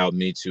it's allowed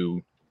me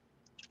to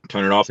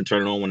turn it off and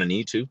turn it on when I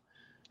need to,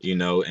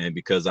 and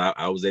because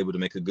I was able to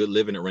make a good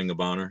living at Ring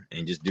of Honor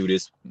and just do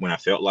this when I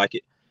felt like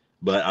it.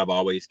 But I've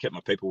always kept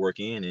my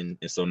paperwork in. And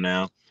so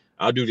now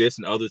I'll do this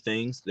and other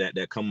things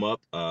that come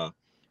up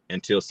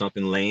until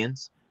something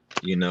lands,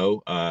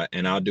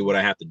 and I'll do what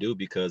I have to do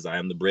because I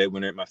am the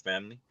breadwinner at my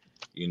family,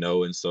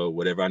 and so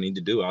whatever I need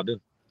to do, I'll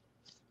do.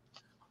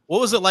 What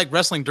was it like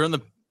wrestling during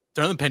the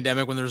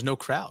pandemic when there was no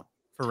crowd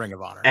for Ring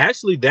of Honor?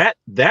 Actually, that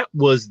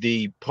was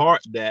the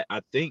part that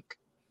I think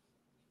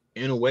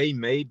in a way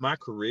made my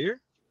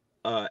career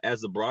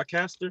as a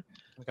broadcaster.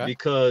 Okay.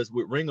 Because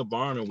with Ring of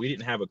Honor, we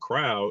didn't have a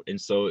crowd. And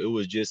so it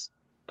was just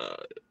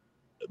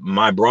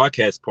my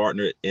broadcast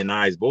partner and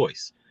I's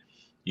voice,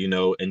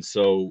 and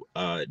so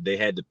they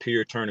had the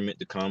Pure tournament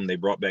to come. They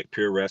brought back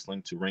Pure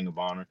Wrestling to Ring of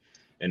Honor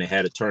and they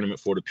had a tournament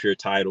for the Pure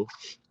title.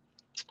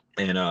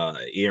 And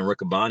Ian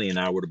Riccaboni and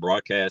I were the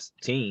broadcast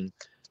team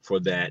for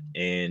that.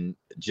 And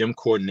Jim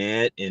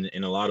Cornette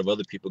and a lot of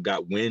other people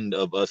got wind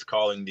of us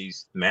calling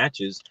these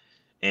matches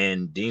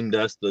and deemed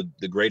us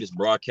the greatest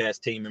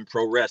broadcast team in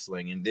pro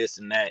wrestling and this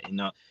and that.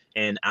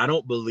 And I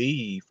don't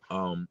believe,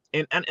 and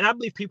I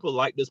believe people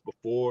like this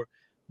before,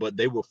 but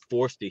they were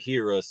forced to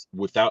hear us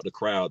without the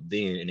crowd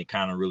then, and it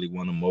kind of really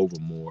won them over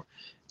more.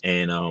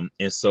 And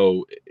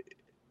so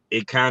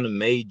it kind of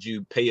made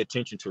you pay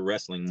attention to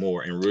wrestling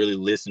more and really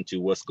listen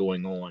to what's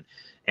going on.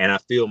 And I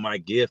feel my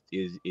gift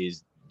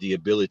is the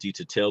ability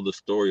to tell the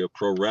story of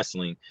pro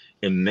wrestling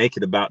and make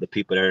it about the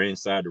people that are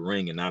inside the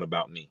ring and not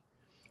about me.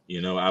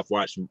 I've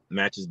watched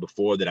matches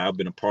before that I've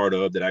been a part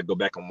of that I go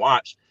back and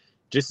watch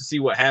just to see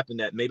what happened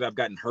that maybe I've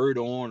gotten hurt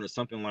on or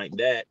something like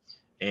that.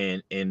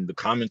 And the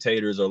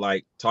commentators are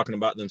like talking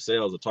about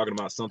themselves or talking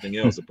about something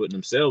else or putting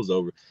themselves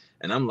over.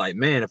 And I'm like,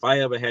 man, if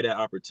I ever had that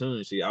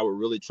opportunity, I would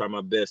really try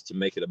my best to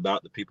make it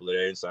about the people that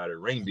are inside the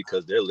ring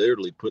because they're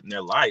literally putting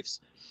their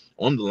lives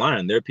on the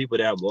line. There are people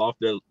that have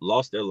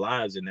lost their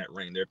lives in that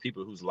ring. There are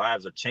people whose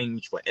lives are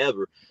changed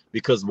forever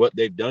because of what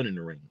they've done in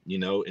the ring,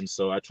 And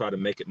so I try to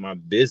make it my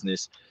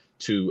business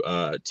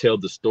to tell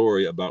the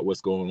story about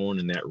what's going on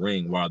in that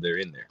ring while they're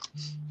in there.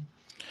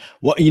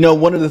 Well,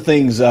 one of the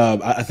things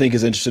I think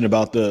is interesting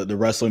about the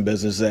wrestling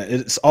business is that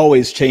it's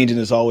always changing,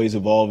 it's always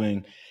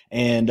evolving.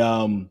 And,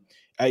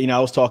 I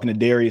was talking to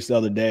Darius the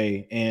other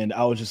day and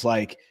I was just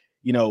like,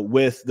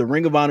 with the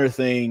Ring of Honor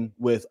thing,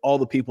 with all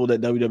the people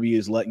that WWE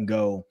is letting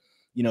go,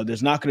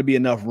 there's not going to be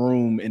enough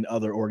room in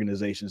other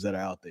organizations that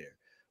are out there.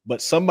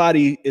 But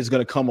somebody is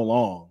going to come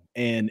along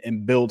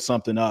and build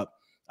something up,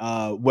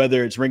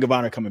 whether it's Ring of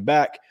Honor coming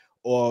back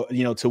or,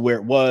 to where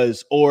it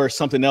was or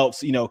something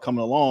else,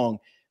 coming along.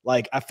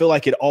 Like, I feel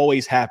like it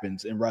always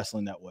happens in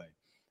wrestling that way.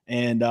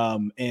 And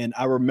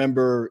I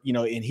remember,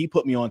 and he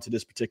put me on to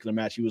this particular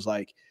match. He was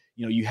like,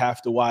 you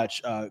have to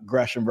watch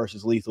Gresham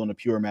versus Lethal in a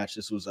Pure match.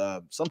 This was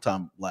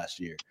sometime last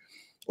year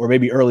or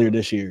maybe earlier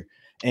this year.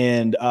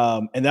 And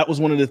that was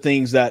one of the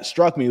things that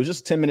struck me. It was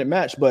just a 10-minute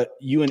match, but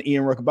you and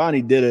Ian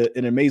Riccaboni did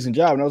an amazing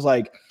job. And I was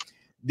like,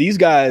 these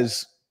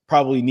guys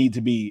probably need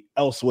to be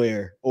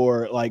elsewhere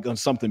or like on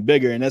something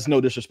bigger. And that's no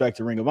disrespect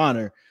to Ring of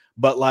Honor,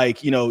 but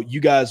like, you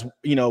guys,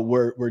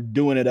 were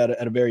doing it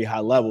at a very high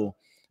level.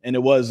 And it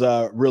was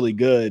really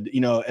good,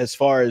 as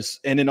far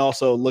as, and then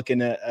also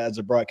looking at as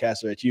a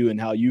broadcaster at you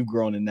and how you've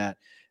grown in that.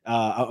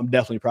 I'm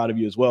definitely proud of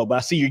you as well. But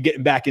I see you're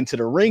getting back into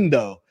the ring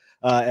though,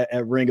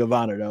 at Ring of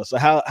Honor though. So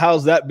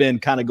how's that been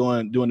kind of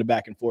doing the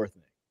back and forth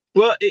thing?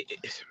 Well,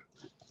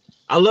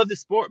 I love the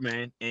sport,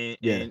 man.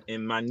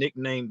 And my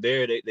nickname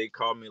there, they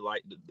call me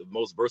like the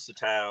most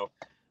versatile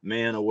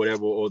man or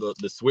whatever, or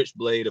the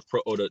switchblade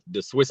or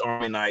the Swiss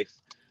Army knife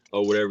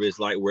or whatever. It's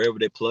like wherever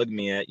they plug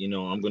me at,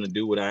 I'm going to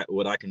do what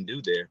I can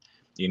do there,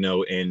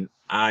 and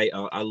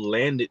I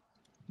landed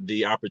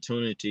the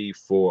opportunity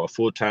for a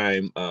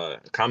full-time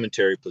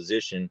commentary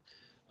position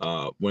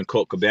when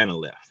Colt Cabana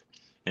left.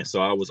 And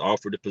so I was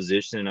offered a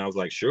position and I was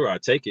like, sure, I'll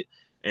take it.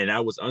 And I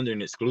was under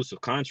an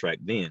exclusive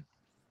contract then.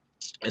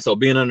 And so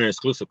being under an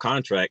exclusive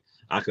contract,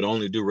 I could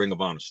only do Ring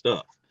of Honor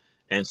stuff.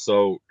 And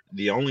so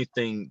the only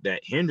thing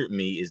that hindered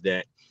me is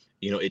that,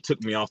 it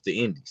took me off the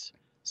indies.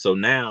 So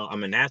now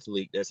I'm an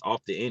athlete that's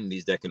off the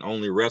indies that can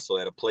only wrestle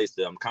at a place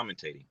that I'm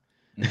commentating.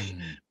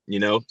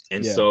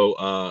 And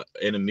so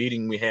in a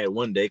meeting we had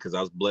one day, because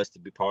I was blessed to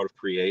be part of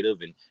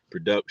creative and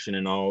production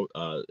and all,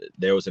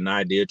 there was an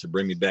idea to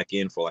bring me back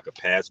in for like a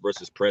past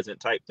versus present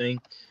type thing.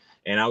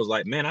 And I was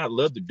like, man, I'd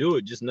love to do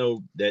it. Just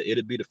know that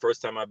it'll be the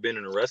first time I've been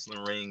in a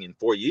wrestling ring in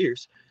 4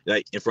 years,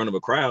 like in front of a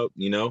crowd,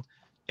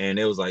 And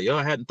it was like, yo,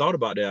 I hadn't thought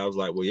about that. I was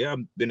like, well, yeah,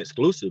 I've been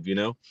exclusive,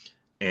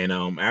 And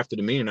after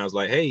the meeting, I was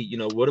like, hey,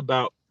 what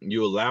about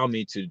you allow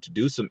me to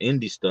do some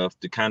indie stuff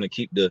to kind of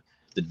keep the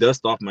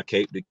dust off my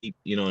cape, to keep,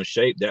 in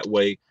shape. That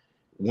way,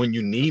 when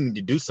you need me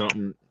to do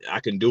something, I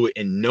can do it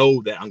and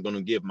know that I'm going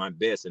to give my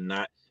best and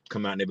not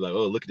come out and they be like,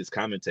 oh, look at this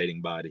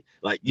commentating body.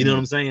 Like, you know what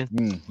I'm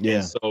saying?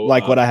 Yeah. So,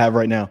 like what I have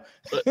right now.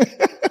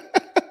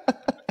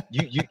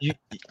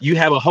 you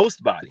have a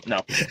host body.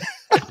 No.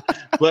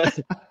 but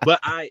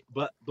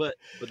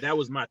that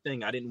was my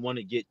thing. I didn't want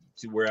to get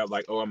to where I was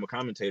like, oh, I'm a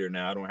commentator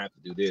now, I don't have to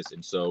do this.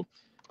 And so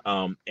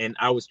and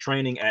I was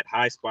training at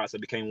High Spots. I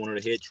became one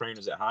of the head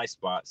trainers at High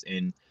Spots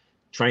and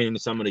training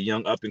some of the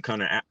young up and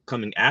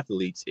coming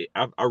athletes.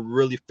 I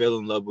really fell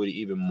in love with it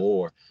even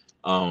more.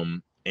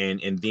 And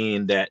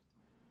then that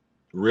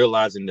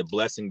realizing the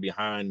blessing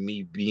behind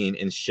me being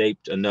in shape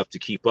enough to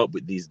keep up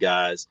with these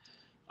guys.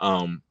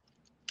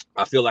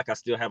 I feel like I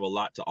still have a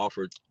lot to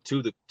offer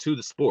to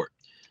the sport,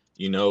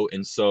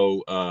 and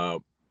so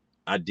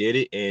I did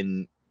it,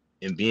 and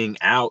being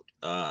out,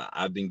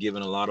 I've been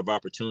given a lot of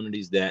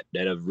opportunities that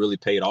have really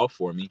paid off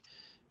for me,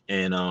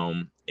 and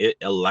it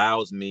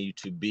allows me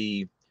to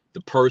be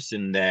the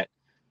person that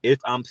if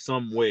I'm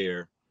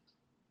somewhere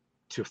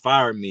to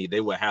fire me, they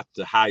would have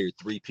to hire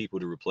 3 people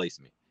to replace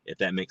me, if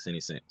that makes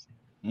any sense.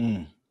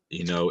 And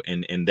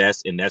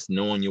that's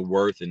knowing your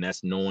worth, and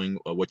that's knowing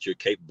what you're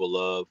capable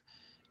of,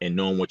 and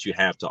knowing what you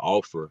have to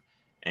offer.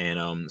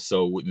 And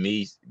so with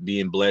me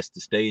being blessed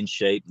to stay in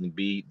shape and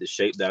be the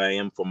shape that I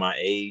am for my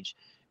age,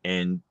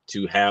 and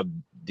to have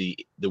the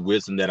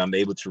wisdom that I'm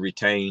able to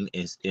retain,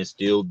 and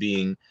still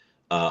being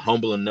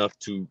humble enough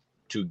to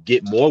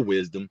get more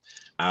wisdom,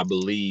 I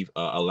believe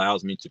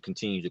allows me to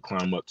continue to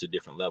climb up to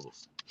different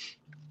levels.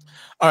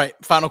 All right,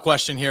 final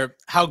question here.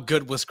 How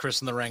good was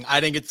Chris in the ring? I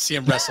didn't get to see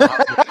him wrestle.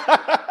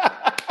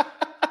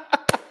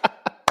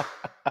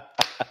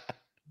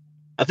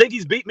 I think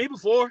he's beat me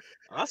before.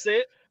 I say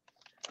it.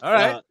 All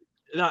right.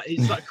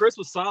 Chris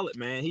was solid,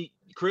 man.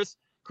 Chris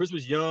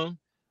was young.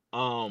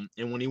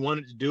 And when he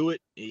wanted to do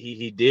it,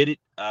 he did it.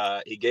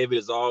 He gave it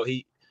his all.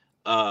 He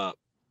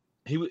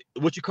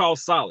what you call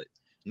solid.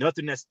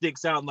 Nothing that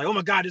sticks out like, oh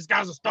my God, this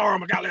guy's a star. Oh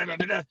my God.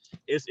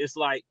 It's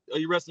like, are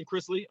you wrestling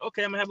Chris Lee?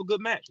 Okay, I'm gonna have a good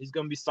match. He's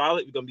gonna be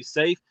solid. We're gonna be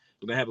safe.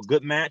 We're gonna have a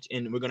good match,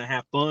 and we're gonna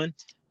have fun.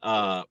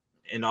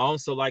 And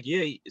also, like,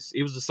 yeah,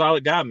 he was a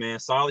solid guy, man.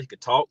 Solid. He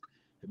could talk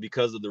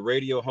because of the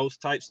radio host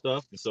type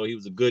stuff, and so he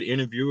was a good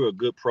interviewer, a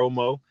good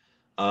promo.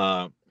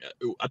 I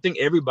think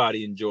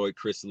everybody enjoyed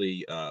Chris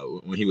Lee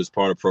when he was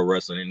part of pro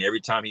wrestling, and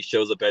every time he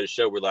shows up at a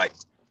show, we're like,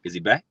 is he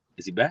back?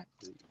 Is he back?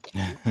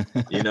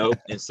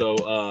 And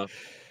so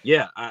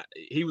yeah,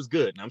 he was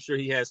good, and I'm sure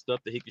he had stuff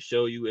that he could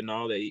show you and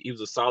all that. He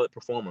was a solid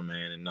performer,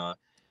 man. And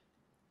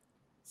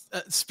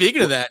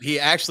speaking of that, he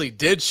actually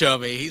did show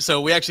me.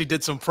 So we actually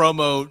did some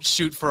promo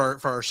shoot for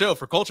our show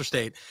for Culture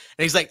State,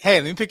 and he's like,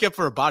 "Hey, let me pick you up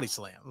for a body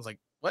slam." I was like,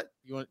 "What?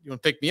 You want to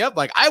pick me up?"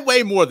 Like, I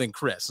weigh more than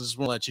Chris. I just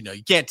want to let you know.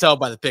 You can't tell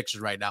by the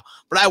pictures right now,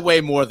 but I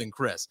weigh more than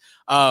Chris.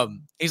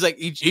 He's like,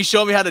 he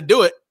showed me how to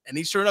do it,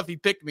 and sure enough, he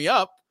picked me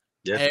up.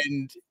 Yeah.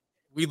 And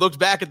we looked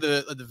back at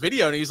the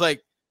video, and he's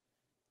like,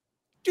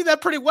 "Do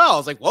that pretty well." I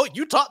was like, "Well,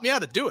 you taught me how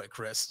to do it,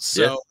 Chris."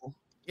 So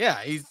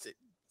yeah, he's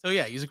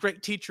a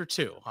great teacher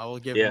too. I will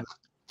give him.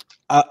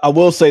 I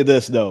will say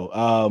this though.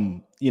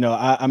 I'm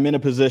in a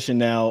position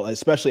now,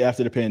 especially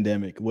after the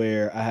pandemic,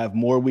 where I have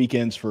more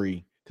weekends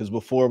free. Because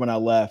before, when I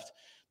left,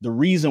 the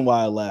reason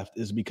why I left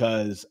is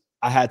because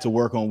I had to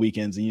work on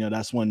weekends, and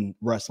that's when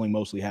wrestling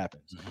mostly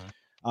happens.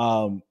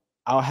 Mm-hmm.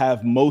 I'll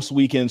have most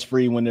weekends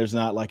free when there's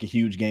not like a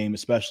huge game,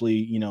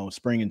 especially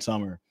spring and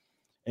summer.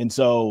 And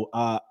so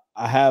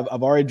I've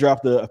already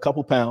dropped a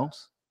couple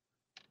pounds.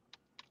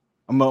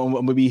 I'm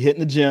gonna be hitting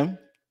the gym,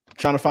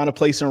 trying to find a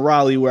place in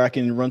Raleigh where I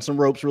can run some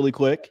ropes really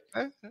quick.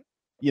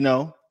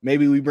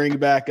 Maybe we bring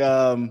back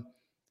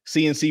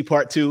CNC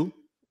Part 2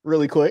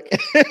 really quick.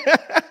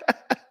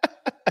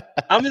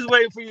 I'm just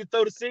waiting for you to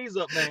throw the C's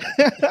up, man.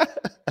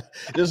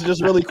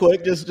 just really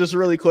quick. Just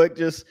really quick.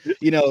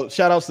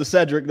 Shout outs to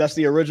Cedric. That's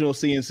the original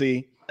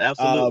CNC.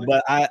 Absolutely.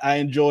 But I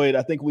enjoyed,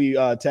 I think we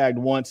tagged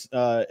once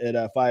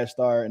at 5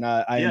 Star, and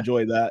I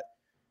enjoyed that.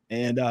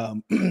 And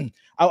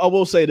I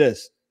will say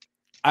this.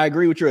 I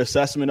agree with your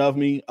assessment of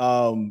me,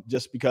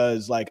 just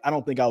because I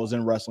don't think I was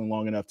in wrestling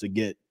long enough to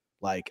get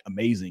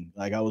amazing.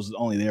 I was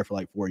only there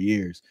for 4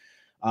 years.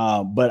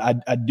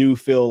 But I do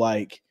feel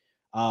like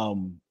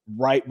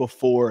right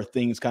before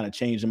things kind of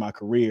changed in my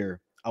career,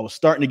 I was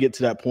starting to get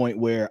to that point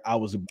where I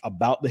was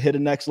about to hit a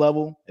next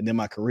level, and then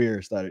my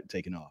career started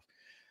taking off.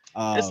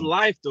 That's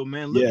life, though,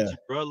 man. Look yeah. at you,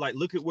 bro. Like,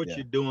 look at what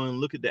you're doing.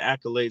 Look at the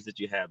accolades that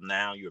you have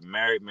now. You're a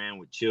married man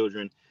with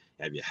children.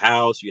 You have your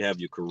house. You have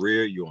your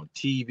career. You're on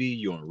TV.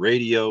 You're on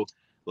radio.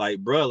 Like,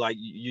 bro, like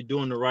you're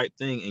doing the right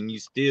thing, and you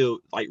still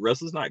like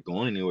wrestling's not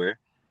going anywhere.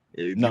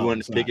 If you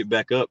want to pick it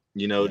back up,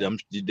 you know,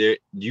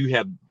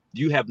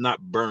 you have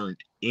not burned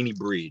any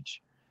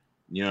bridge.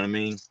 You know what I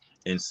mean?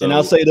 And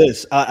I'll say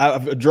this: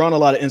 I've drawn a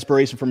lot of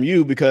inspiration from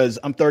you because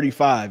I'm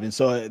 35, and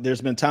so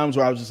there's been times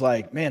where I was just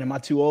like, man, am I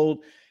too old?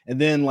 And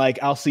then like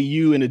I'll see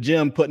you in the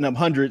gym putting up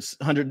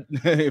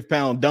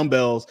 100-pound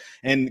dumbbells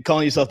and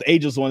calling yourself the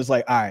ageless one. It's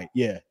like, all right,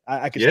 yeah,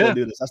 I can still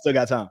do this. I still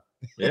got time.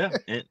 Yeah,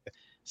 and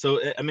so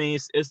I mean,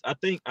 I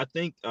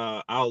think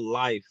our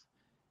life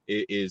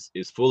is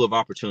full of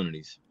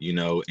opportunities, you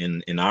know,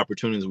 and the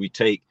opportunities we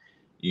take,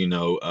 you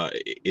know,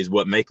 is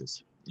what make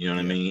us. You know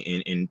what I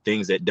mean? And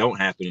things that don't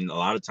happen a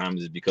lot of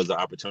times is because of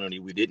opportunity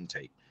we didn't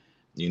take.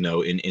 You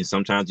know, and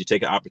sometimes you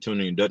take an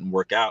opportunity and it doesn't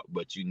work out,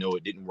 but you know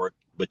it didn't work.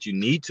 But you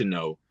need to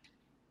know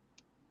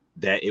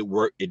that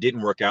it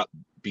didn't work out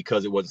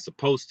because it wasn't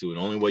supposed to. And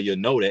the only way you'll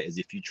know that is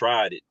if you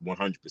tried it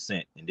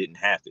 100% and didn't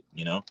have it,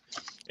 you know?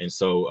 And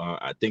so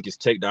I think it's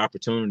take the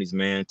opportunities,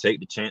 man, take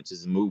the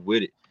chances and move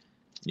with it,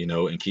 you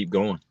know, and keep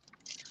going.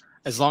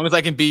 As long as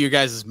I can be your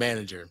guys'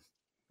 manager,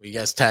 you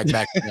guys tag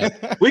back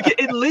together. We can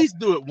at least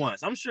do it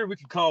once. I'm sure we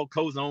could call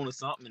Cozone or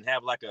something and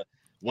have like a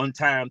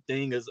one-time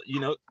thing as, you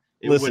know,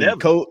 listen,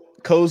 whatever.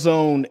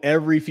 Cozone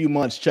every few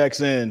months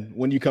checks in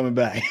when you coming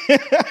back.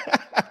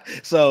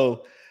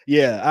 So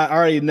yeah, I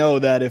already know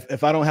that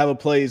if I don't have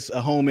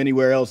a home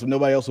anywhere else, if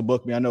nobody else will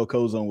book me, I know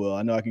Cozone will.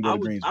 I know I can go to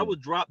Greensboro. I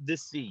would drop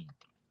this seed.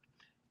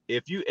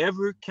 If you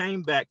ever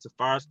came back to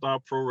Firestar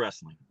Pro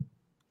Wrestling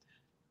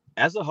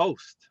as a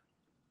host,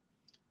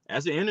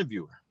 as an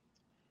interviewer,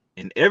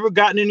 and ever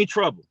gotten any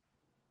trouble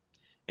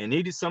and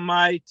needed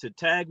somebody to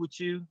tag with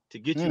you to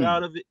get you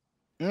out of it,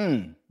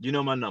 you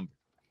know my number.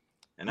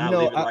 And I'll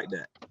leave it like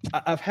that.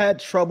 I've had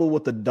trouble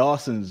with the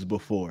Dawsons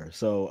before.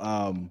 So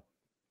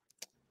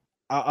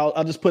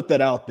I'll just put that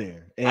out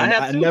there. And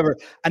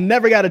I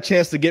never got a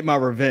chance to get my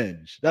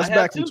revenge. That's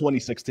back from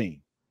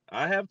 2016.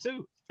 I have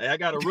too. I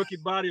got a rookie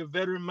body, a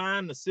veteran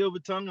mind, a silver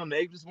tongue. I'm the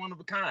ageless one of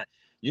a kind.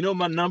 You know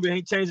my number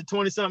ain't changed in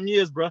 20-something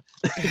years, bro.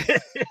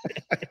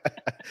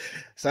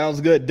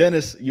 Sounds good.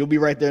 Dennis, you'll be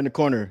right there in the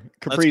corner.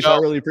 Caprice, I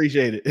really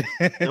appreciate it.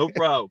 No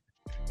problem.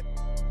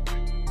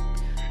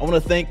 I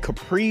want to thank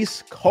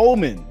Caprice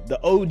Coleman,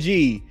 the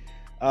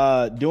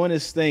OG, doing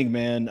his thing,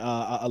 man.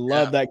 I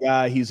love that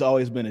guy. He's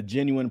always been a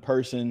genuine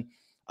person,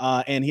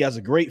 and he has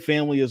a great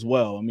family as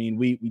well. I mean,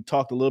 we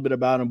talked a little bit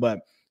about him, but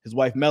his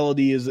wife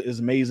Melody is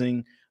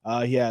amazing.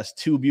 He has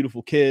 2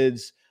 beautiful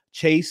kids.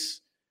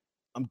 Chase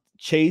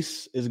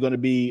is going to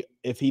be,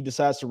 if he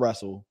decides to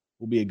wrestle,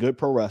 will be a good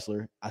pro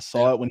wrestler. I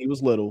saw it when he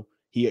was little.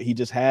 He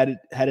just had it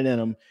in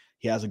him.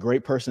 He has a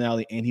great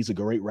personality, and he's a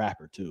great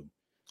rapper too.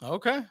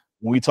 Okay.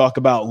 When we talk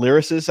about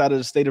lyricists out of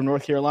the state of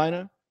North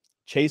Carolina,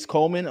 Chase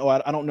Coleman,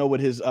 I don't know what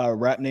his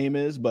rap name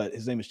is, but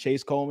his name is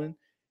Chase Coleman.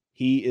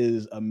 He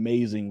is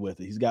amazing with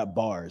it. He's got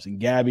bars. And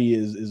Gabby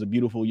is a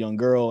beautiful young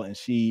girl, and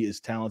she is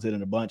talented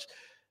in a bunch.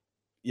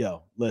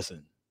 Yo,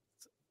 listen,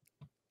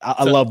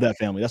 I love that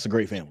family. That's a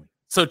great family.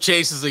 So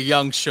Chase is a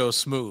young Show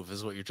Smooth,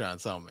 is what you're trying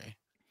to tell me.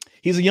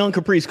 He's a young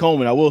Caprice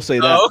Coleman. I will say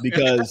that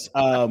because,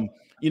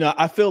 you know,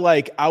 I feel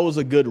like I was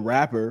a good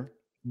rapper,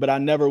 but I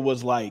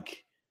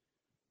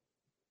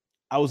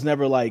was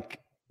never like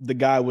the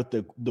guy with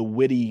the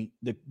witty,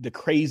 the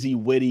crazy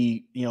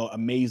witty, you know,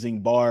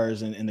 amazing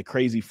bars and the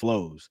crazy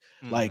flows.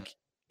 Mm-hmm. Like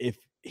if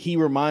he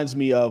reminds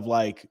me of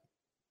like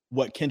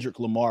what Kendrick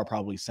Lamar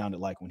probably sounded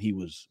like when he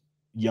was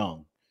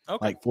young,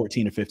 like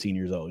 14 or 15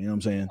 years old. You know what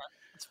I'm saying?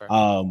 That's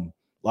fair.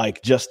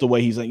 Like just the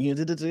way he's like, you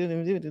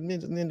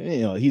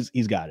know,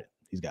 he's got it.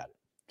 He's got it.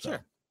 So.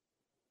 Sure.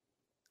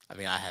 I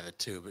mean, I have it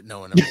too, but no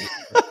one ever hears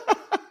it.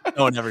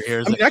 No one ever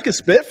hears it. I can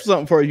spit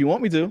something for you. You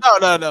want me to?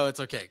 No.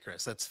 It's okay,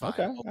 Chris. That's fine.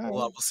 Okay.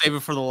 We'll save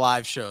it for the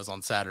live shows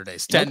on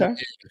Saturdays, 10 to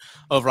 2,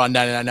 over on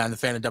 99.9 The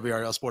Fan and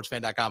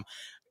WRLSportsFan.com.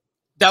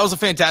 That was a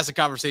fantastic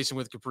conversation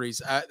with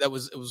Caprice. It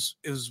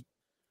was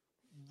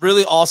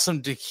really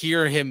awesome to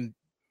hear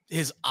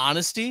his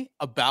honesty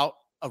about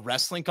a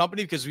wrestling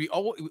company, because we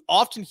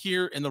often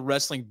hear in the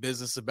wrestling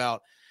business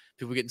about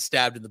people getting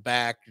stabbed in the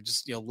back or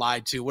just, you know,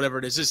 lied to, whatever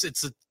it is.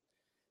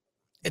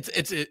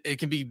 It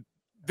can be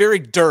very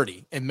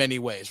dirty in many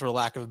ways, for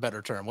lack of a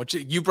better term, which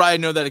you probably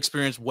know that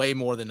experience way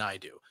more than I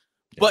do.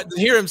 Yeah. But to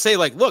hear him say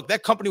like, look,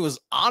 that company was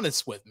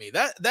honest with me.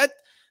 That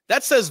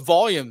says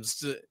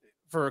volumes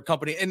for a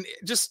company. And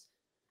just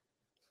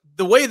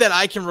the way that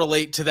I can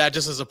relate to that,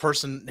 just as a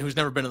person who's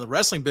never been in the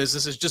wrestling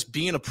business, is just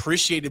being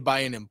appreciated by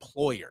an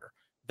employer.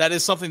 That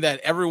is something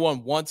that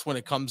everyone wants when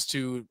it comes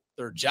to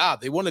their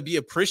job. They want to be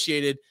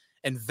appreciated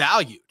and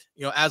valued,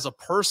 you know, as a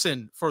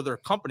person for their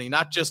company,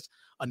 not just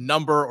a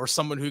number or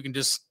someone who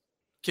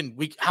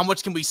how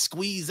much can we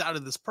squeeze out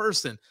of this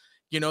person?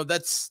 You know,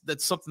 that's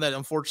something that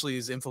unfortunately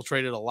has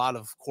infiltrated a lot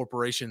of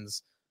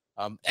corporations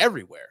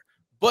everywhere.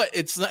 But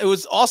it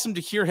was awesome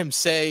to hear him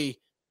say,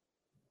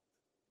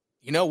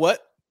 you know what?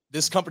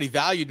 this company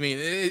valued me.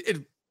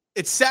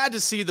 It's sad to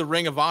see the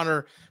Ring of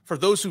Honor. For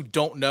those who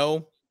don't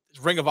know,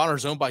 Ring of Honor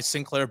is owned by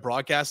Sinclair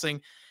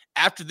Broadcasting.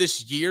 After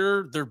this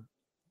year, they're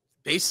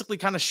basically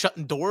kind of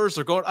shutting doors.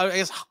 They're going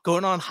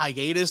on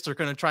hiatus. They're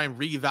going to try and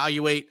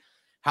reevaluate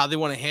how they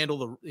want to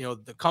handle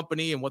the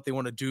company and what they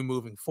want to do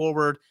moving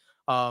forward.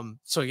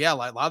 So yeah,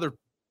 like a lot of the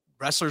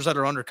wrestlers that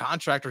are under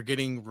contract are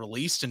getting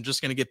released and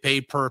just going to get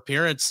paid per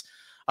appearance,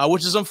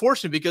 which is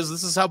unfortunate because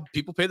this is how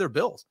people pay their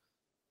bills.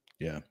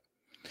 Yeah.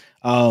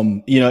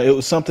 It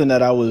was something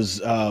that I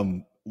was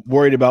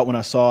worried about when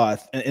I saw.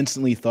 I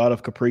instantly thought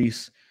of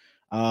Caprice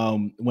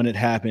when it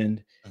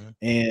happened.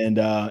 And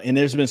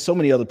there's been so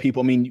many other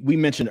people. I mean, we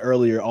mentioned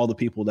earlier all the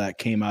people that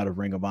came out of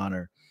Ring of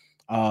Honor.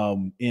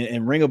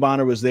 And Ring of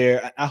Honor was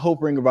there. I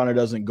hope Ring of Honor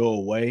doesn't go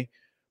away.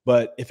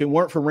 But if it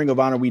weren't for Ring of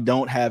Honor, we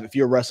don't have, if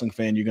you're a wrestling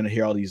fan, you're going to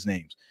hear all these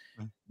names.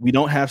 We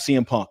don't have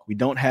CM Punk. We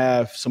don't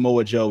have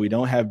Samoa Joe. We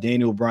don't have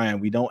Daniel Bryan.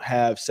 We don't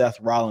have Seth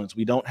Rollins.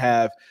 We don't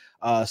have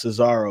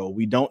Cesaro.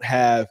 We don't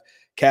have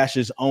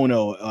Cassius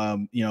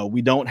Ohno.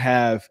 We don't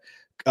have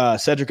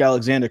Cedric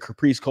Alexander,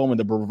 Caprice Coleman,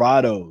 the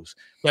Bravados.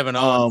 Kevin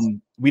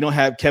Owens. We don't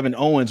have Kevin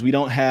Owens. We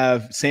don't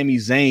have Sami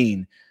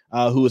Zayn,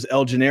 who is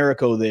El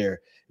Generico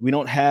there. We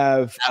don't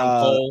have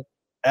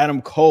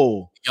Adam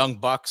Cole. Young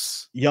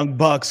Bucks. You know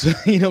what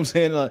I'm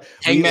saying?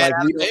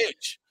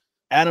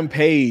 Adam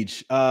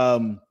Page.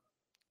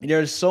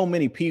 There's so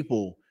many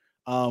people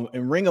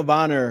in Ring of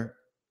Honor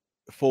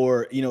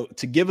for,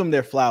 to give them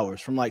their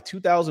flowers from like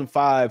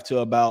 2005 to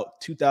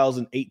about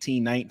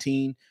 2018,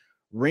 19,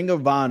 Ring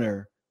of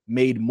Honor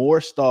made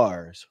more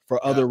stars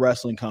for other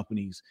wrestling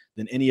companies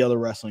than any other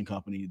wrestling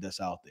company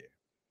that's out there.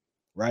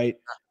 Right?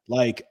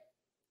 Like,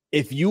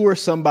 if you were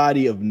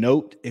somebody of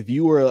note, if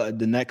you were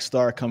the next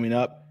star coming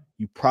up,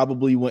 you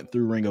probably went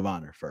through Ring of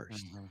Honor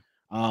first.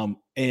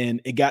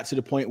 And it got to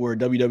the point where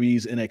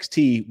WWE's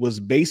NXT was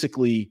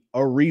basically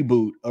a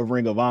reboot of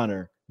Ring of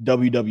Honor,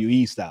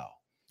 WWE style.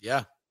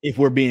 Yeah. If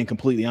we're being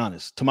completely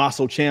honest,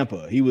 Tommaso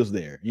Ciampa, he was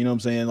there. You know what I'm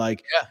saying?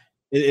 Like,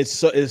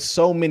 it's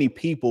so many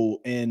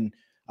people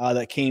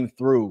that came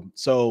through.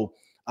 So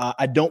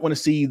I don't want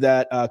to see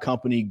that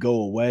company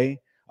go away.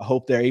 I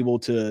hope they're able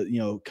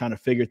to, kind of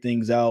figure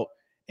things out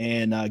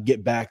and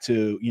get back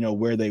to,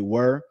 where they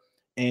were.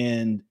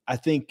 And I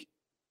think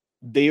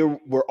they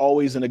were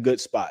always in a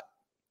good spot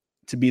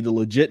to be the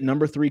legit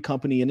number 3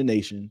 company in the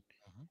nation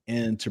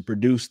and to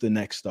produce the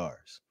next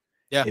stars.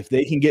 Yeah. If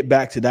they can get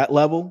back to that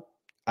level,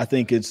 I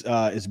think it's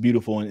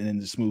beautiful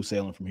and it's smooth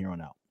sailing from here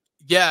on out.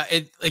 Yeah.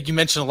 Like you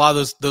mentioned, a lot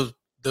of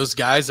those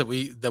guys that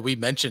we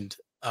mentioned,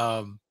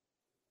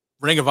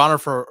 Ring of Honor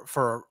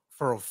for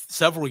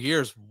several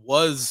years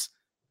was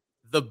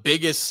the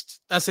biggest,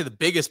 not say the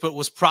biggest, but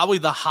was probably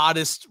the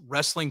hottest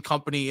wrestling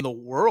company in the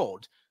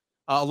world.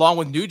 Along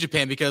with New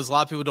Japan, because a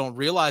lot of people don't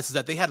realize is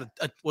that they had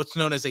what's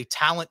known as a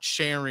talent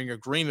sharing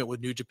agreement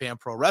with New Japan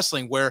Pro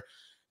Wrestling, where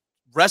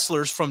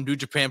wrestlers from New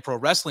Japan Pro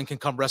Wrestling can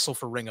come wrestle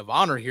for Ring of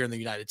Honor here in the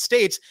United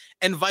States,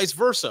 and vice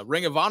versa.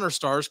 Ring of Honor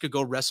stars could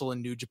go wrestle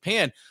in New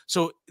Japan.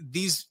 So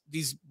these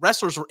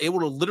wrestlers were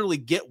able to literally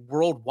get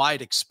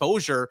worldwide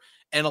exposure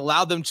and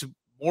allow them to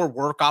more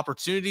work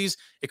opportunities.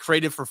 It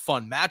created for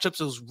fun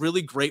matchups. It was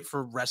really great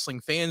for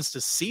wrestling fans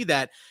to see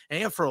that.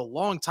 And for a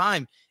long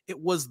time, it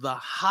was the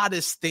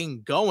hottest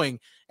thing going.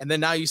 And then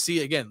now you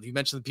see, again, you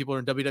mentioned the people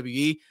in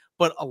WWE,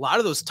 but a lot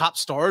of those top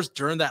stars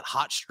during that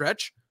hot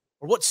stretch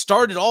were what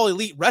started All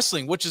Elite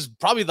Wrestling, which is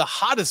probably the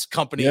hottest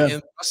company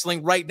in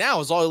wrestling right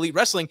now is All Elite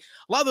Wrestling.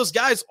 A lot of those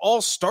guys all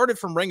started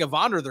from Ring of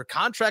Honor. Their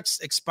contracts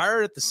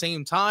expired at the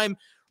same time.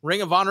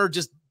 Ring of Honor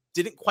just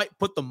didn't quite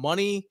put the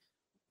money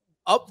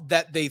up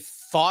that they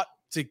thought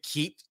to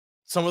keep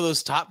some of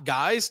those top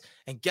guys.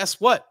 And guess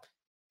what?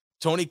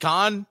 Tony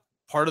Khan,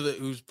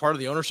 who's part of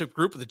the ownership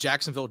group of the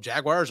Jacksonville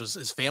Jaguars,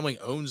 his family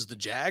owns the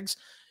Jags,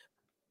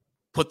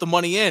 put the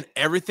money in.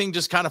 Everything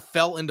just kind of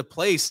fell into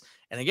place.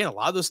 And again, a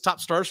lot of those top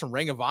stars from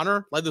Ring of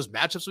Honor, like those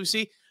matchups we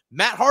see,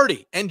 Matt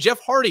Hardy and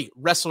Jeff Hardy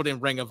wrestled in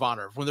Ring of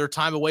Honor when their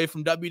time away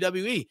from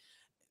WWE.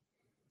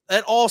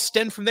 That all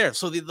stemmed from there.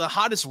 So the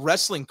hottest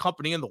wrestling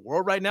company in the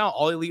world right now,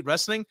 All Elite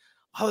Wrestling,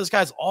 all those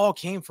guys all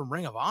came from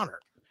Ring of Honor.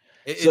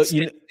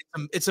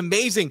 It's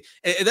amazing.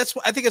 And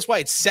I think that's why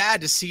it's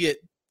sad to see it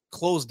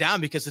close down,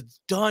 because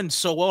it's done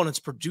so well and it's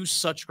produced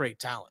such great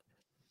talent.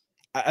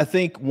 I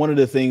think one of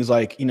the things,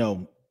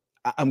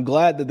 I'm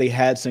glad that they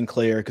had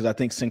Sinclair, because I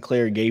think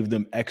Sinclair gave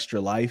them extra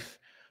life.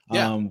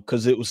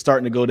 Because it was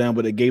starting to go down,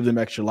 but it gave them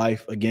extra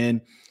life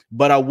again.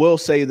 But I will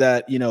say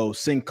that,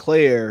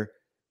 Sinclair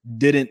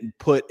didn't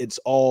put its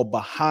all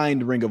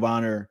behind Ring of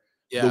Honor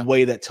the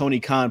way that Tony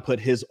Khan put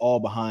his all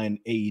behind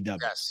AEW.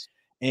 Yes.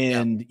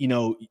 And,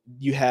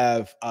 you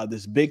have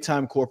this big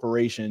time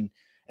corporation,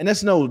 and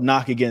that's no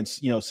knock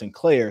against,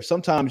 Sinclair.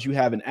 Sometimes you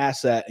have an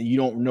asset and you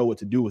don't know what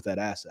to do with that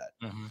asset.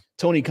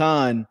 Tony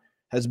Khan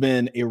has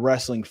been a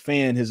wrestling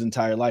fan his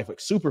entire life, like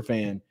super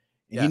fan,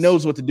 and he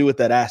knows what to do with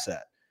that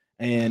asset.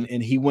 And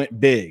he went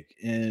big,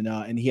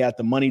 and he had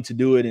the money to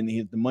do it, and he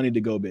had the money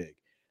to go big.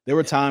 There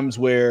were times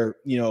where,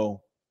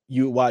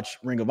 you watch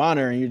Ring of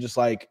Honor and you're just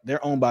like,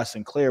 they're owned by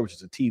Sinclair, which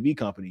is a TV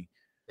company.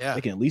 Yeah.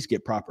 They can at least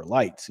get proper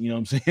lights, you know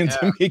what I'm saying, Yeah.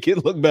 to make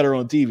it look better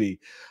on TV.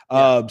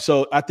 Yeah.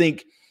 So I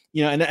think,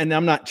 you know, and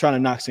I'm not trying to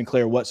knock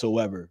Sinclair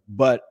whatsoever,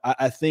 but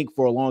I think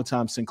for a long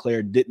time,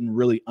 Sinclair didn't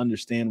really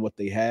understand what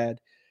they had,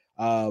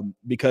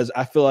 because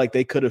I feel like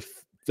they could have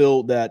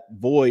filled that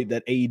void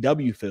that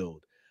AEW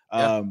filled,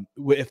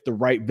 if the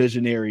right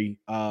visionary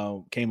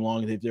came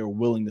along and if they were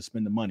willing to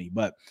spend the money.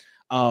 But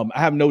I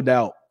have no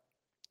doubt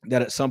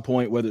that at some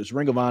point, whether it's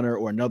Ring of Honor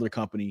or another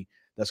company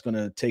that's going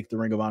to take the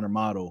Ring of Honor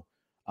model,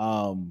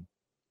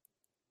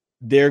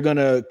 they're going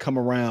to come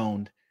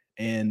around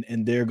and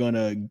they're going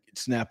to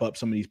snap up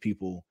some of these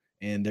people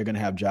and they're going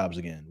to have jobs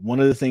again. One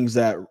of the things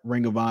that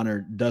Ring of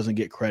Honor doesn't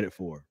get credit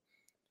for,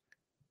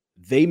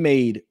 they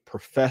made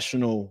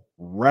professional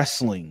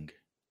wrestling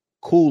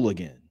cool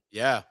again.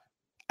 Yeah.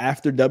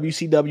 After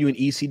WCW and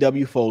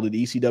ECW folded,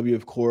 ECW,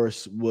 of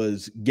course,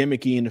 was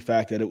gimmicky in the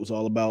fact that it was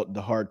all about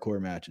the hardcore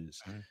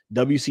matches.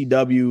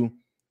 WCW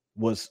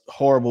was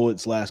horrible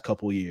its last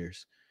couple of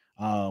years.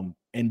 And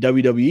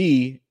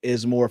WWE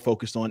is more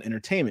focused on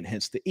entertainment,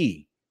 hence the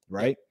E,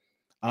 right?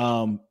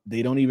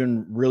 They don't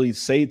even really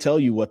tell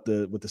you what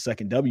the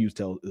second W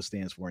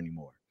stands for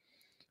anymore.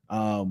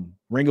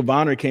 Ring of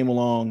Honor came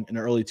along in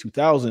the early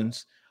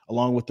 2000s,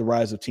 along with the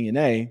rise of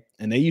TNA,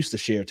 and they used to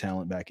share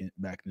talent back in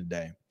the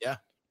day. Yeah.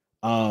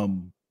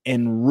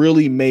 And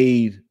really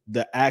made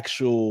the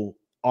actual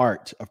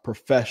art of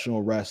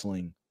professional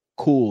wrestling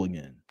cool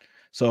again.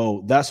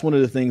 So that's one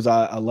of the things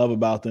I love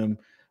about them.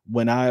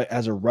 When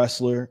as a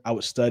wrestler, I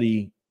would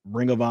study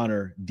Ring of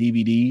Honor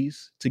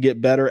DVDs to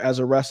get better as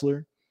a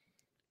wrestler.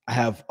 I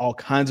have all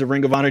kinds of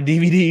Ring of Honor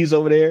DVDs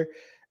over there.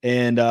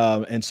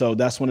 And so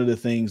that's one of the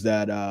things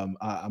that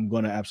I'm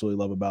going to absolutely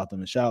love about them.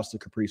 And shout outs to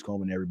Caprice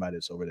Coleman and everybody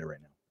that's over there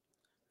right now.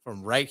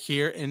 From right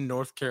here in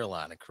North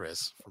Carolina,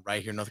 Chris. From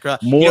right here in North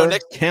Carolina. Moore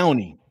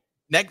County.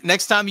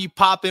 Next time you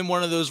pop in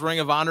one of those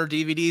Ring of Honor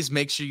DVDs,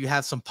 make sure you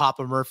have some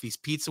Papa Murphy's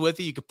pizza with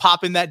you. You could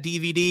pop in that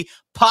DVD,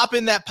 pop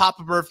in that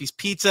Papa Murphy's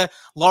pizza,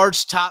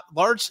 large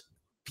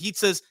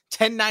pizzas,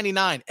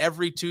 $10.99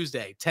 every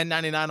Tuesday,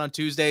 $10.99 on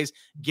Tuesdays.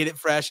 Get it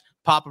fresh.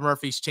 Papa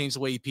Murphy's, change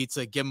the way you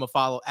pizza. Give them a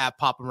follow at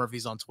Papa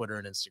Murphy's on Twitter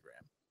and Instagram.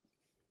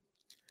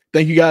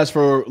 Thank you guys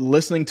for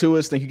listening to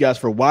us. Thank you guys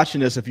for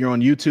watching us. If you're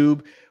on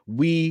YouTube,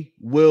 we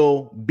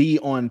will be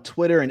on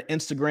Twitter and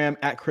Instagram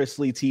at Chris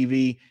Lee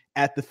TV,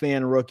 at The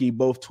Fan Rookie,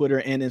 both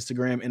Twitter and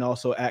Instagram, and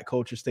also at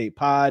Culture State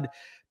Pod.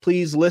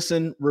 Please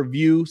listen,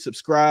 review,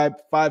 subscribe,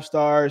 5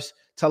 stars,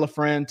 tell a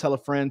friend, tell a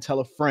friend, tell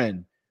a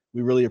friend.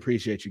 We really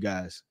appreciate you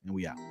guys, and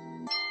we out.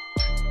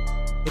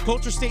 The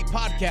Culture State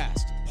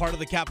Podcast, part of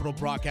the Capital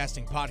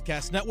Broadcasting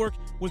Podcast Network,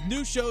 with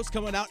new shows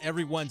coming out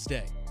every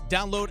Wednesday.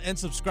 Download and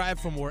subscribe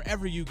from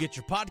wherever you get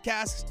your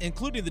podcasts,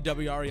 including the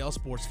WREL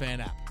Sports Fan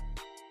app.